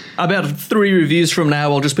 Yeah. About 3 reviews from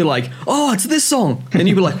now, I'll just be like, oh, it's this song. And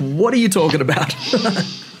you'll be like, what are you talking about?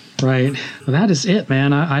 Right. Well, that is it,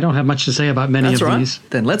 man. I don't have much to say about many of these.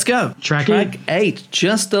 Then let's go. Track 8,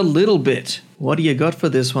 Just a Little Bit. What do you got for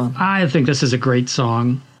this one? I think this is a great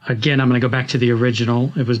song. Again, I'm going to go back to the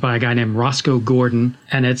original. It was by a guy named Roscoe Gordon,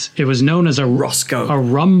 and it was known as a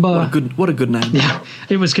rumba. What a good name. Yeah,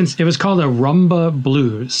 it was called a rumba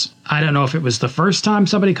blues. I don't know if it was the first time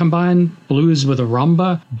somebody combined blues with a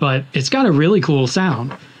rumba, but it's got a really cool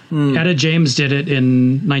sound. Etta James did it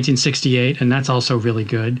in 1968, and that's also really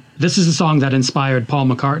good. This is the song that inspired Paul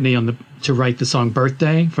McCartney to write the song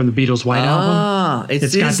Birthday from the Beatles' White Album. It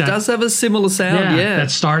does have a similar sound, yeah.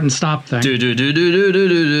 That start and stop thing.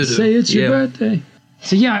 Do. Say it's your birthday.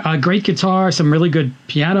 So yeah, a great guitar, some really good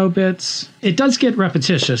piano bits. It does get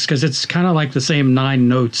repetitious because it's kind of like the same 9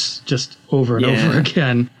 notes just over and over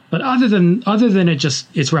again. But other than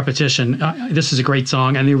its repetition, this is a great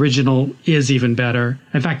song, and the original is even better.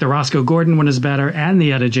 In fact, the Roscoe Gordon one is better, and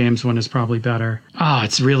the Etta James one is probably better.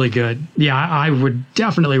 It's really good. Yeah, I would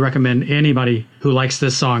definitely recommend anybody who likes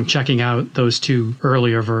this song checking out those 2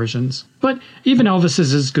 earlier versions. But even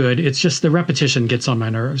Elvis's is good. It's just the repetition gets on my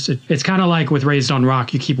nerves. It's kind of like with Raised on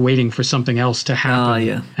Rock. You keep waiting for something else to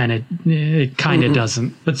happen, and it kind of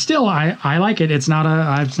doesn't. But still, I like it. It's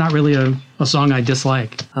not really a song I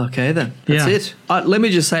dislike. Okay, then. That's it. Let me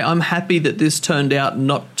just say, I'm happy that this turned out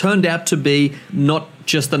to be not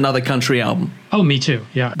just another country album. Oh, me too.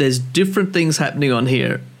 Yeah. There's different things happening on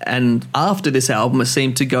here, and after this album, it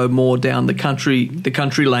seemed to go more down the country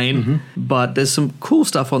lane. But there's some cool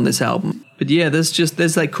stuff on this album. But yeah, there's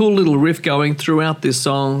that cool little riff going throughout this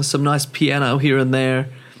song. Some nice piano here and there.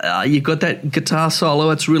 You've got that guitar solo.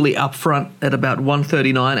 It's really up front at about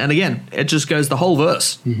 1:39. And again, it just goes the whole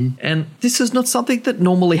verse. And this is not something that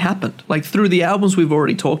normally happened. Like through the albums we've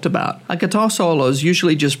already talked about, a guitar solo is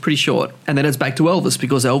usually just pretty short. And then it's back to Elvis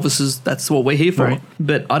because that's what we're here for. Right.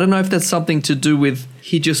 But I don't know if that's something to do with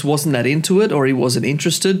he just wasn't that into it or he wasn't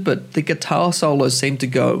interested. But the guitar solos seem to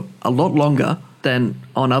go a lot longer than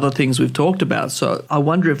on other things we've talked about. So I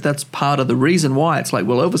wonder if that's part of the reason why it's like,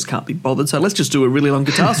 well, Elvis can't be bothered, so let's just do a really long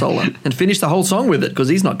guitar solo and finish the whole song with it because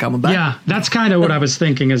he's not coming back. Yeah, that's kind of what I was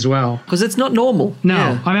thinking as well. Because it's not normal. No.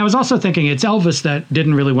 Yeah. I mean, I was also thinking it's Elvis that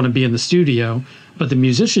didn't really want to be in the studio, but the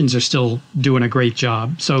musicians are still doing a great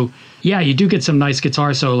job. So yeah, you do get some nice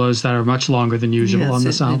guitar solos that are much longer than usual on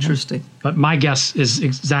this album. Interesting. But my guess is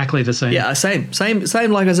exactly the same. Yeah, same.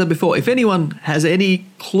 Like I said before. If anyone has any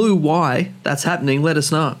clue why that's happening, let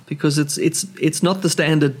us know, because it's not the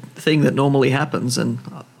standard thing that normally happens, and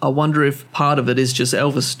I wonder if part of it is just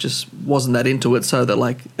Elvis just wasn't that into it, so they're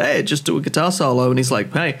like, hey, just do a guitar solo, and he's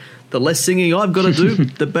like, hey, the less singing I've got to do,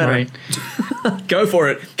 the better. Right. Go for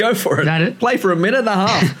it. Play for a minute and a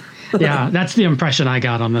half. Yeah, that's the impression I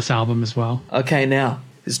got on this album as well. Okay, now,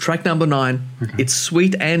 it's track number 9. Okay. It's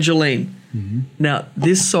Sweet Angeline. Now,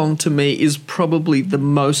 this song to me is probably the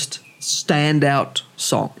most standout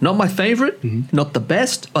song. Not my favorite, not the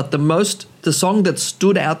best, but the song that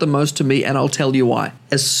stood out the most to me, and I'll tell you why.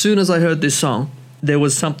 As soon as I heard this song, there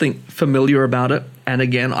was something familiar about it. And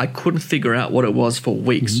again, I couldn't figure out what it was for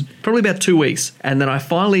weeks, probably about 2 weeks. And then I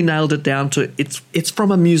finally nailed it down to it's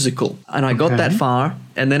from a musical. And I got that far.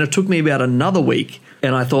 And then it took me about another week.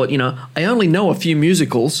 And I thought, I only know a few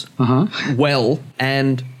musicals well.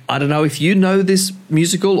 And I don't know if you know this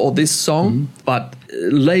musical or this song, but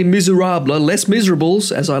Les Miserables, Les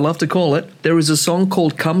Miserables, as I love to call it, there is a song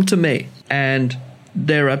called Come to Me. And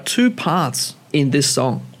there are 2 parts in this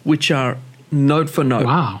song, which are note for note.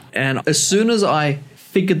 Wow. And as soon as I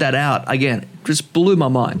figured that out, again, it just blew my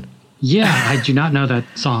mind. Yeah, I do not know that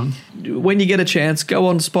song. When you get a chance, go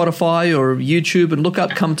on Spotify or YouTube and look up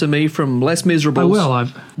Come to Me from Les Miserables. I will.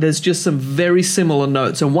 There's just some very similar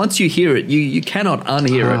notes. And once you hear it, you cannot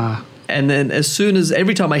unhear it. And then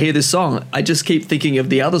every time I hear this song, I just keep thinking of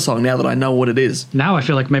the other song now that I know what it is. Now I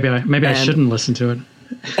feel like maybe I shouldn't listen to it.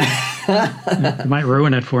 It might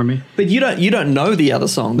ruin it for me. But you don't know the other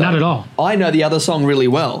song, though. Not at all. I know the other song really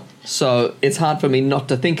well, so it's hard for me not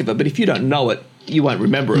to think of it. But if you don't know it, you won't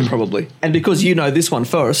remember it probably. And because you know this one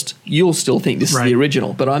first, you'll still think this is the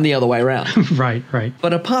original, but I'm the other way around. Right.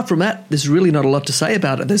 But apart from that, there's really not a lot to say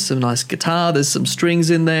about it. There's some nice guitar, there's some strings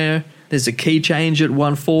in there, there's a key change at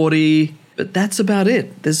 140. But that's about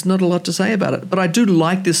it. There's not a lot to say about it. But I do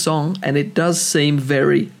like this song, and it does seem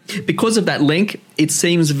very, because of that link, it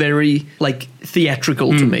seems very like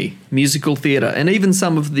theatrical to me, musical theater. And even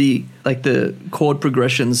some of the chord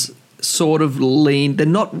progressions sort of lean. They're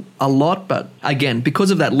not a lot, but again, because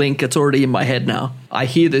of that link, it's already in my head now. I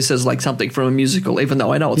hear this as like something from a musical, even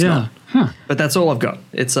though I know it's not. Huh. But that's all I've got.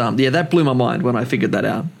 It's that blew my mind when I figured that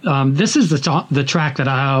out. This is the track that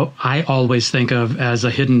I always think of as a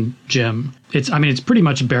hidden gem. It's pretty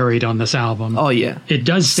much buried on this album. Oh yeah, it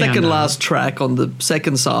does stand second out. Last track on the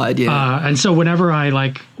second side. Yeah, and so whenever I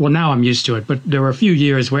now I'm used to it, but there were a few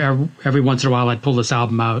years where every once in a while I'd pull this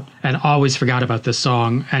album out and always forgot about this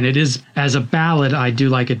song. And it is, as a ballad, I do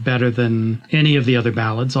like it better than any of the other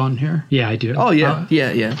ballads on here. Yeah, I do. Oh yeah,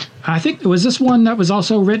 yeah. I think was this one that was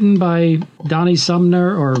also written by Donnie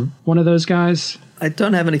Sumner or one of those guys. I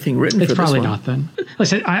don't have anything written for this one. It's probably not then. Like I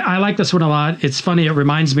said, I like this one a lot. It's funny. It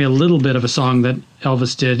reminds me a little bit of a song that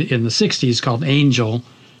Elvis did in the 60s called Angel,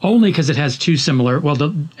 only because it has 2 similar. Well,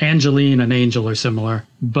 the Angeline and Angel are similar.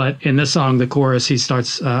 But in this song, the chorus, he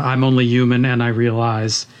starts, I'm only human and I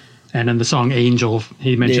realize. And in the song Angel,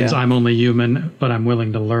 he mentions, I'm only human, but I'm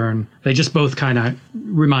willing to learn. They just both kind of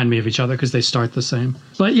remind me of each other because they start the same.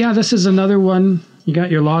 But yeah, this is another one. You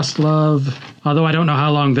got Your Lost Love. Although I don't know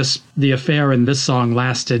how long the affair in this song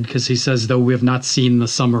lasted, because he says, though we have not seen the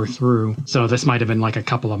summer through. So this might have been like a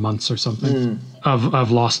couple of months or something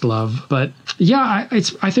of lost love. But yeah, I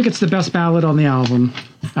think it's the best ballad on the album.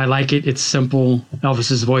 I like it. It's simple.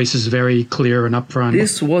 Elvis's voice is very clear and upfront.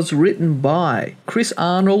 This was written by Chris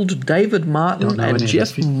Arnold, David Martin, and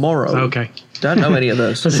Jeff Morrow. Okay. Don't know any of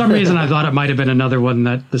those. For some reason, I thought it might have been another one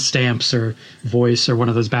that the Stamps or Voice or one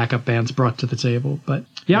of those backup bands brought to the table. But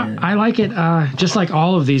yeah, I like it. Just like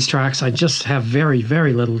all of these tracks, I just have very,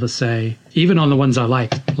 very little to say, even on the ones I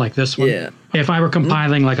like this one. Yeah. If I were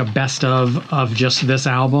compiling like a best of just this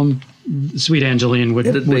album, Sweet Angeline would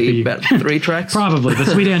be about 3 tracks? Probably, but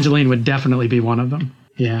Sweet Angeline would definitely be one of them.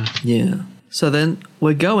 Yeah. Yeah. So then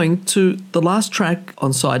we're going to the last track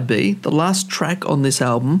on side B, the last track on this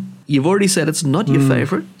album. You've already said it's not your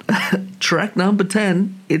favorite. Track number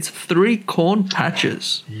 10, it's 3 Corn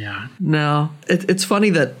Patches. Yeah. Now, it's funny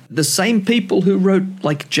that the same people who wrote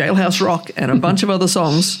like Jailhouse Rock and a bunch of other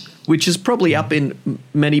songs, which is probably up in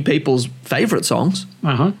many people's favorite songs,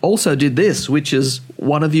 also did this, which is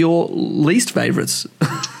one of your least favorites.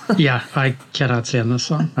 Yeah, I cannot stand this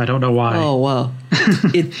song. I don't know why. Oh, wow.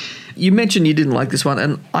 You mentioned you didn't like this one,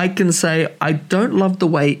 and I can say I don't love the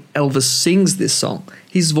way Elvis sings this song.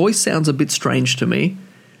 His voice sounds a bit strange to me.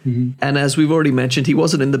 And as we've already mentioned, he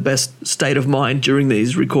wasn't in the best state of mind during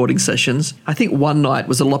these recording sessions. I think one night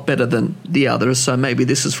was a lot better than the others, so maybe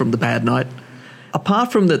this is from the bad night.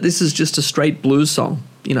 Apart from that, this is just a straight blues song.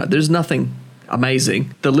 There's nothing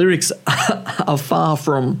amazing. The lyrics are far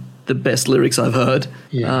from the best lyrics I've heard.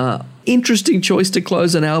 Yeah. Interesting choice to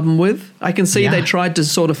close an album with. I can see they tried to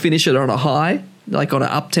sort of finish it on a high, like on an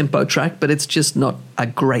up-tempo track, but it's just not a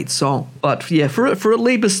great song. But yeah, for a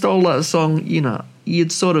Liebestoller song,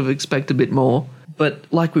 you'd sort of expect a bit more. But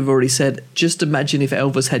like we've already said, just imagine if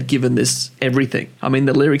Elvis had given this everything. I mean,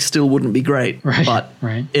 the lyrics still wouldn't be great, but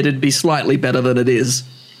it'd be slightly better than it is,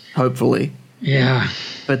 hopefully. Yeah.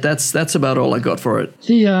 But that's about all I got for it.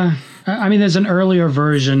 I mean, there's an earlier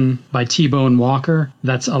version by T-Bone Walker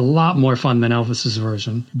that's a lot more fun than Elvis's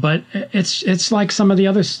version. But it's like some of the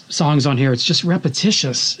other songs on here. It's just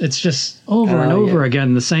repetitious. It's just over and over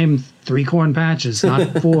again, the same 3 corn patches,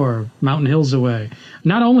 not 4 mountain hills away.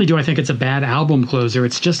 Not only do I think it's a bad album closer,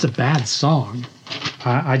 it's just a bad song.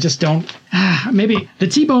 I just don't. Maybe the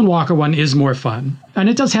T-Bone Walker one is more fun. And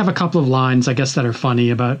it does have a couple of lines, I guess, that are funny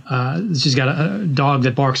about she's got a dog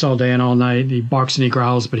that barks all day and all night. He barks and he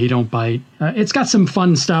growls, but he don't bite. It's got some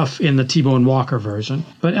fun stuff in the T-Bone Walker version.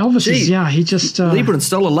 But Elvis is, he just... Leiber and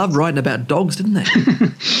Stoller loved writing about dogs, didn't they?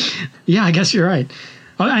 Yeah, I guess you're right.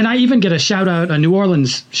 And I even get a New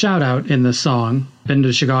Orleans shout out in the song. Been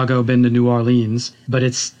to Chicago, been to New Orleans. But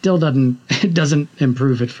it still doesn't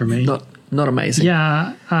improve it for me. Not amazing.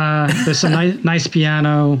 Yeah, there's some nice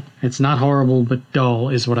piano. It's not horrible, but dull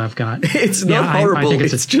is what I've got. It's not horrible. I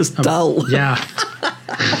think it's just dull. Yeah.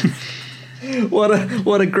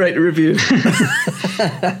 What a great review.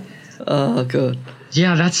 Oh god.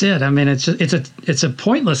 Yeah, that's it. I mean, it's a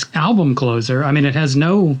pointless album closer. I mean, it has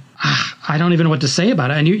no. I don't even know what to say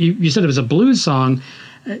about it. And you said it was a blues song.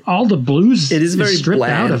 All the blues is very stripped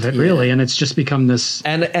bland, out of it, really, and it's just become this.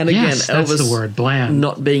 And again, yes, Elvis, that's the word, bland.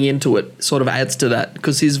 Not being into it sort of adds to that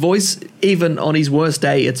because his voice, even on his worst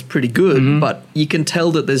day, it's pretty good, but you can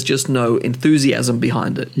tell that there's just no enthusiasm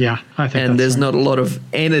behind it. Yeah, I think, and there's right. not a lot of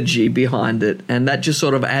energy behind it, and that just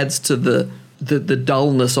sort of adds to the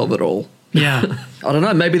dullness of it all. Yeah. I don't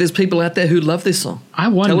know. Maybe there's people out there who love this song. I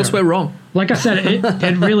wonder. Tell us we're wrong. Like I said,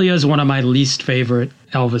 it really is one of my least favorite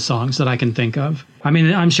Elvis songs that I can think of. I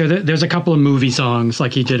mean, I'm sure that there's a couple of movie songs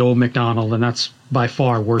like he did Old MacDonald, and that's by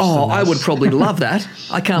far worse than this. I would probably love that.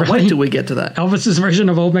 I can't Really? wait till we get to that. Elvis's version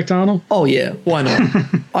of Old MacDonald? Oh, yeah. Why not?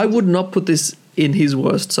 I would not put this in his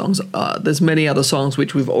worst songs. There's many other songs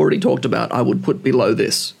which we've already talked about I would put below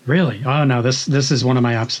this. Really? Oh, no, this is one of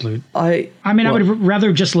my absolute... I mean, I would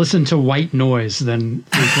rather just listen to White Noise than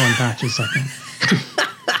 3 Corn Patches, I think.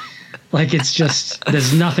 Like, it's just,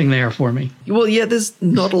 there's nothing there for me. Well, yeah, there's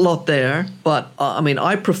not a lot there, but I mean,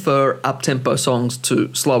 I prefer up-tempo songs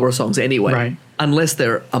to slower songs anyway, right. Unless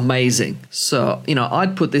they're amazing. So,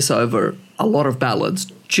 I'd put this over a lot of ballads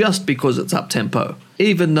just because it's up-tempo,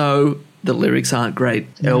 even though the lyrics aren't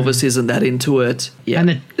great. Elvis isn't that into it. Yeah,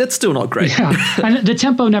 and that's still not great. Yeah, and the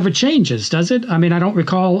tempo never changes, does it? I mean, I don't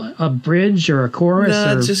recall a bridge or a chorus.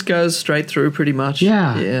 No, it just goes straight through pretty much.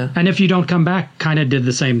 Yeah. And If You Don't Come Back kind of did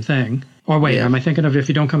the same thing. Or wait, am I thinking of If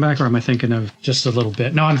You Don't Come Back, or am I thinking of Just a Little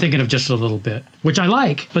Bit? No, I'm thinking of Just a Little Bit, which I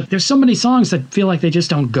like, but there's so many songs that feel like they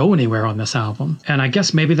just don't go anywhere on this album. And I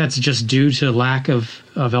guess maybe that's just due to lack of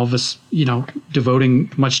Elvis,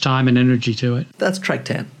 devoting much time and energy to it. That's track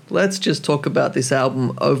 10. Let's just talk about this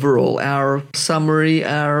album overall. Our summary,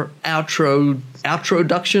 our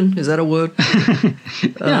outroduction, is that a word?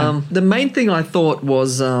 Yeah. The main thing I thought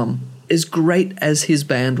was, as great as his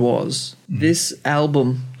band was, this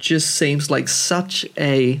album just seems like such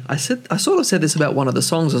a... I sort of said this about one of the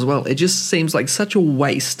songs as well. It just seems like such a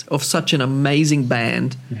waste of such an amazing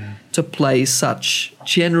band to play such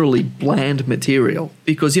generally bland material.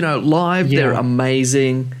 Because, live they're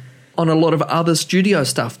amazing. On a lot of other studio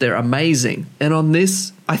stuff, they're amazing. And on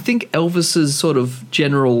this, I think Elvis's sort of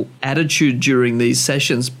general attitude during these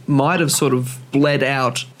sessions might have sort of bled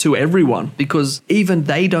out to everyone because even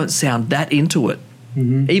they don't sound that into it.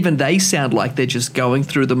 Mm-hmm. Even they sound like they're just going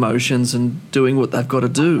through the motions and doing what they've got to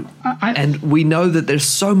do. And we know that they're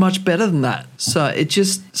so much better than that. So it's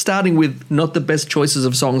just starting with not the best choices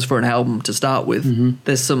of songs for an album to start with. Mm-hmm.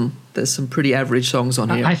 There's some pretty average songs on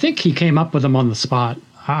here. I think he came up with them on the spot.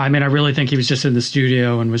 I mean, I really think he was just in the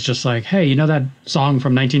studio and was just like, hey, that song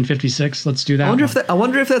from 1956? Let's do that. I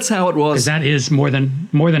wonder if that's how it was. Because that is more than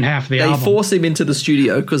half the album. They force him into the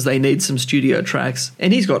studio because they need some studio tracks.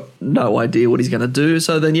 And he's got no idea what he's going to do.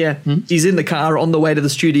 So then, he's in the car on the way to the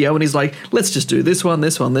studio and he's like, let's just do this one,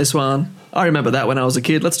 this one, this one. I remember that when I was a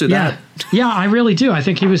kid. Let's do that. Yeah, I really do. I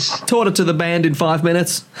think he was... Taught it to the band in 5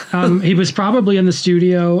 minutes. He was probably in the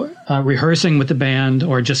studio rehearsing with the band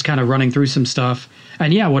or just kind of running through some stuff.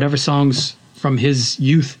 And whatever songs from his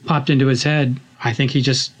youth popped into his head, I think he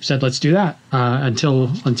just said, let's do that until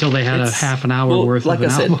they had a half an hour worth of an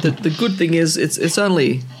album. Like I said, the good thing is it's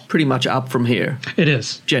only pretty much up from here. It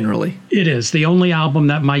is. Generally. It is. The only album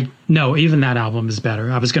that might... No, even that album is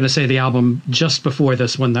better. I was going to say the album just before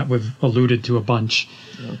this one that we've alluded to a bunch.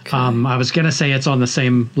 Okay. I was going to say it's on the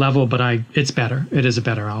same level, but it's better. It is a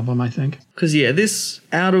better album, I think. Because, this,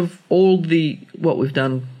 out of all what we've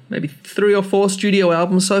done, maybe 3 or 4 studio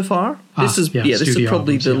albums so far, this is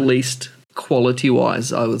probably the least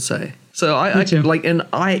quality-wise, I would say. So Me too. like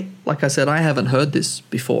I said, I haven't heard this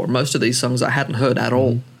before. Most of these songs I hadn't heard at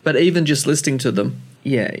all. But even just listening to them,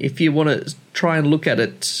 yeah, if you want to try and look at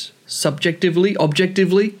it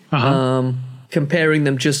objectively, comparing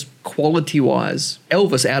them just quality-wise,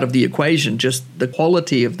 Elvis out of the equation, just the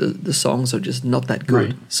quality of the songs are just not that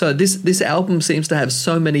good. Right. So this album seems to have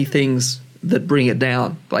so many things that bring it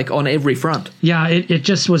down, like on every front. Yeah, it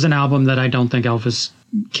just was an album that I don't think Elvis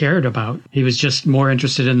cared about. He was just more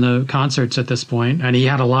interested in the concerts at this point, and he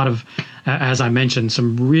had a lot of, as I mentioned,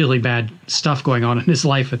 some really bad stuff going on in his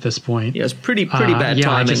life at this point. Yeah, it was pretty bad timing.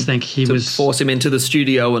 I just think he was force him into the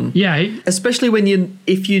studio, and especially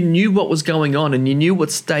if you knew what was going on and you knew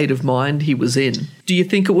what state of mind he was in. Do you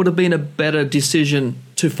think it would have been a better decision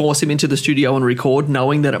to force him into the studio and record,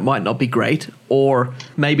 knowing that it might not be great? Or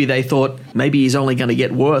maybe they thought, maybe he's only going to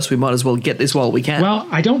get worse, we might as well get this while we can. Well,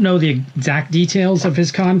 I don't know the exact details of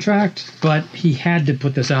his contract, but he had to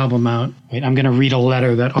put this album out. Wait, I'm going to read a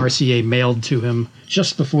letter that RCA mailed to him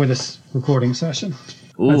just before this recording session.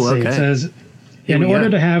 Let's see. Okay. It says, in order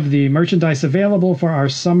to have the merchandise available for our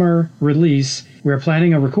summer release, we're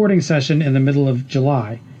planning a recording session in the middle of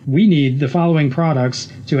July. We need the following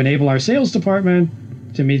products to enable our sales department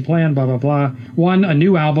to meet plan, blah, blah, blah. 1, a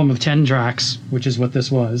new album of 10 tracks, which is what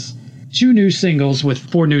this was. 2 new singles with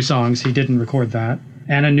 4 new songs. He didn't record that.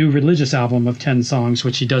 And a new religious album of 10 songs,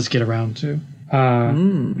 which he does get around to.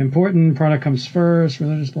 Important product comes first,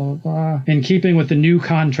 religious, blah, blah, blah. In keeping with the new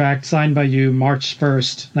contract signed by you March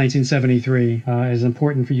 1st, 1973, is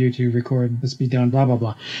important for you to record this be done, blah,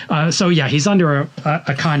 blah, blah. So yeah, he's under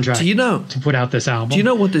a contract to put out this album. Do you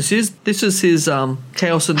know what this is? This is his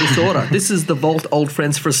Chaos and Disorder. This is the Vault Old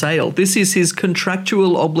Friends for Sale. This is his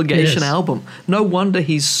contractual obligation album. No wonder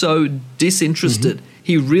he's so disinterested.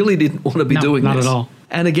 He really didn't want to be doing this. Not at all.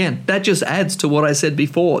 And again, that just adds to what I said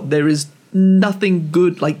before. There is nothing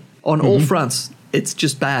good, like on all fronts. It's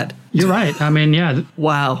just bad. You're right. I mean, yeah.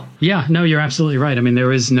 Wow. Yeah, no, you're absolutely right. I mean,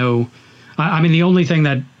 there is no... I mean, the only thing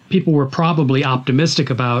that people were probably optimistic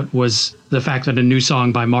about was the fact that a new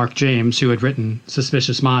song by Mark James, who had written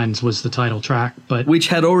Suspicious Minds, was the title track. But which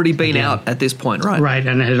had already been out at this point, right? Right,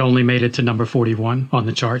 and it had only made it to number 41 on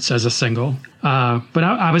the charts as a single. But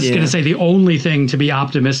I was going to say the only thing to be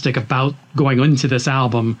optimistic about going into this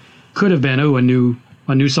album could have been,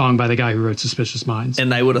 a new song by the guy who wrote Suspicious Minds.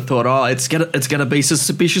 And they would have thought, it's gonna be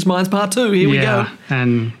Suspicious Minds Part 2. Here we go.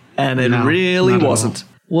 And it really wasn't.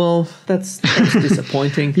 Well, that's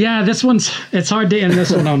disappointing. Yeah, it's hard to end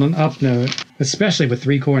this one on an up note, especially with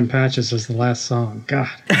 3 Corn Patches as the last song. God.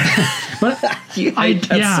 But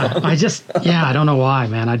I don't know why,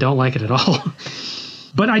 man. I don't like it at all.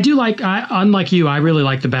 But I do unlike you, I really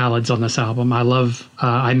like the ballads on this album. I love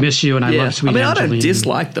I Miss You and I love Sweet Angeline. I don't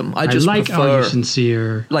dislike them. I just like prefer, Are You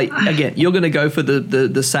Sincere? Like, again, you're going to go for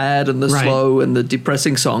the sad and the slow and the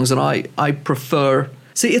depressing songs, and I prefer...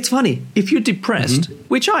 See, it's funny. If you're depressed,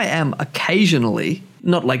 which I am occasionally,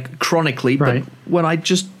 not like chronically, but when I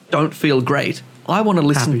just don't feel great, I want to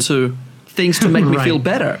listen to things to make me feel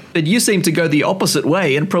better. But you seem to go the opposite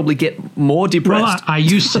way and probably get more depressed. Well, I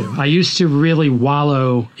used to. I used to really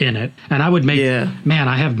wallow in it. And I would make, man,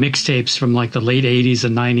 I have mixtapes from like the late 80s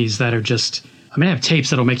and 90s that are just, I have tapes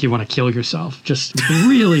that'll make you want to kill yourself. Just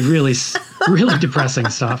really, really, really depressing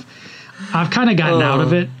stuff. I've kind of gotten out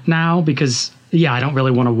of it now because, I don't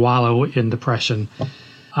really want to wallow in depression.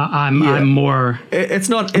 I'm more. It's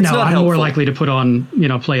not. I'm helpful. more likely to put on,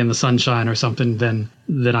 Play in the Sunshine or something than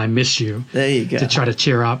I Miss You. There you go. To try to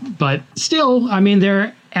cheer up, but still,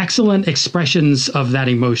 they're excellent expressions of that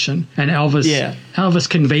emotion, and Elvis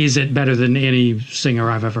conveys it better than any singer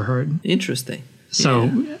I've ever heard. Interesting. So,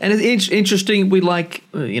 and it's interesting. We like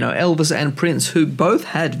Elvis and Prince, who both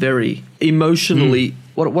had very emotionally.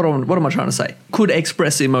 What am I trying to say? Could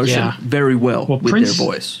express emotion very well with Prince, their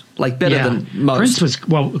voice, like better than most. Prince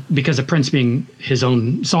was because of Prince being his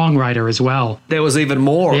own songwriter as well. There was even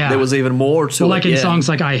more. Yeah. There was even more to it. Like in songs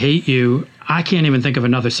like "I Hate You," I can't even think of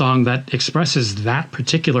another song that expresses that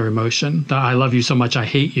particular emotion. The "I love you so much, I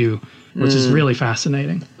hate you," which is really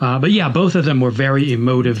fascinating. But both of them were very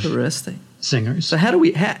emotive. Interesting. Singers. So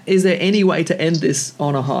is there any way to end this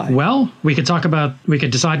on a high? Well, we could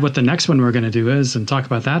decide what the next one we're going to do is and talk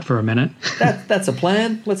about that for a minute. That's a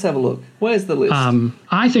plan. Let's have a look. Where's the list?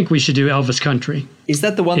 I think we should do Elvis Country. Is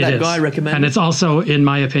that the one that guy recommended? And it's also, in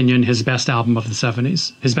my opinion, his best album of the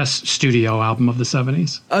 70s. His best studio album of the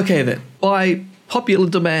 70s. Okay then. By popular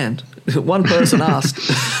demand, one person asked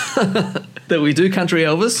that we do Country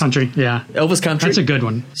Elvis. Country, yeah. Elvis Country. That's a good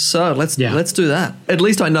one. So let's do that. At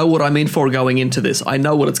least I know what I'm in for going into this. I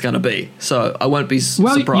know what it's going to be, so I won't be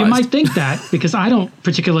surprised. Well, you might think that because I don't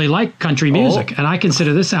particularly like country music, and I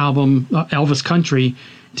consider this album, Elvis Country,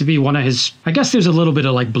 to be one of his. I guess there's a little bit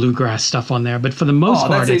of like bluegrass stuff on there, but for the most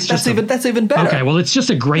part, that's even better. Okay, well, it's just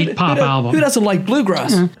a great pop album. Who doesn't like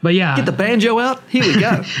bluegrass? But yeah, get the banjo out. Here we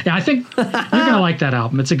go. Yeah, I think you're gonna like that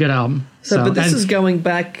album. It's a good album. But this is going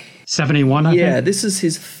back 71. I think. This is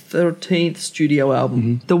his 13th studio album.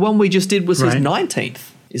 Mm-hmm. The one we just did was his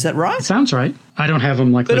 19th. Is that right? Sounds right. I don't have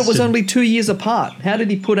them like. But listed. It was only 2 years apart. How did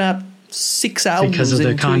he put out 6 albums? Because of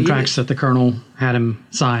the contracts that the Colonel had him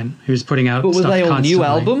sign. He was putting out. But were they all constantly. new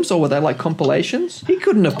albums, or were they like compilations? He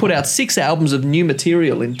couldn't have put out 6 albums of new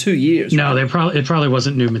material in 2 years. No, right? it probably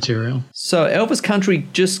wasn't new material. So Elvis Country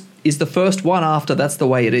just is the first one after That's the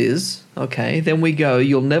Way It Is. Okay, then we go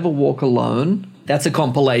You'll Never Walk Alone. That's a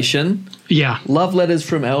compilation. Yeah. Love Letters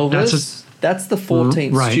from Elvis. That's the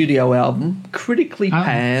 14th studio album. Critically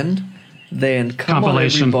panned. Then Come On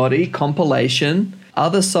Everybody, compilation.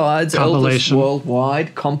 Other Sides, Elvis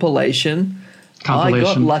Worldwide, compilation. I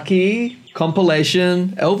Got Lucky, compilation.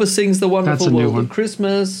 Elvis Sings the Wonderful World of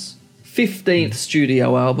Christmas. 15th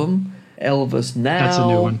studio album. Elvis Now. That's a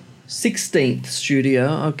new one. 16th studio.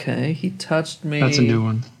 Okay, He Touched Me. That's a new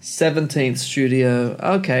one. 17th studio.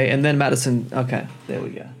 Okay, and then Madison. Okay, there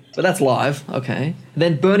we go. But that's live. Okay.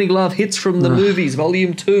 Then Burning Love, Hits from the Movies,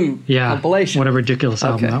 Volume 2, compilation. What a ridiculous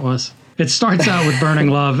album that was. It starts out with Burning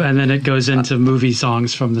Love, and then it goes into movie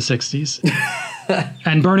songs from the 60s.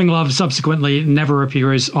 And Burning Love subsequently never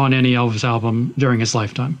appears on any Elvis album during his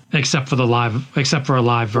lifetime, except for a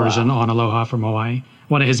live version on Aloha from Hawaii.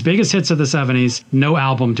 One of his biggest hits of the 70s, no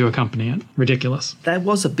album to accompany it. Ridiculous. That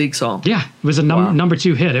was a big song. Yeah, it was a number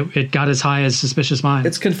 2 hit. It got as high as Suspicious Minds.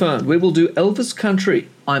 It's confirmed. We will do Elvis Country,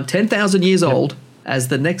 I'm 10,000 Years Old, as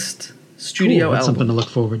the next studio album. That's something to look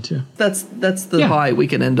forward to. That's the high we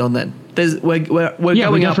can end on then. We're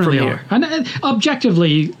going up from here. And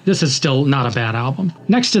objectively, this is still not a bad album.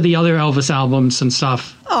 Next to the other Elvis albums and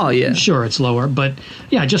stuff. Oh, yeah. Sure, it's lower. But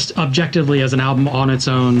yeah, just objectively as an album on its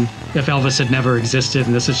own, if Elvis had never existed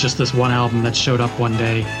and this is just this one album that showed up one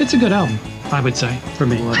day, it's a good album, I would say, for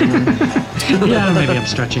me. Yeah, maybe I'm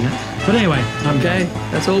stretching it. But anyway. Okay,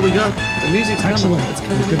 that's all we got. The music's excellent. coming. It's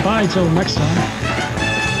coming. Goodbye till next time.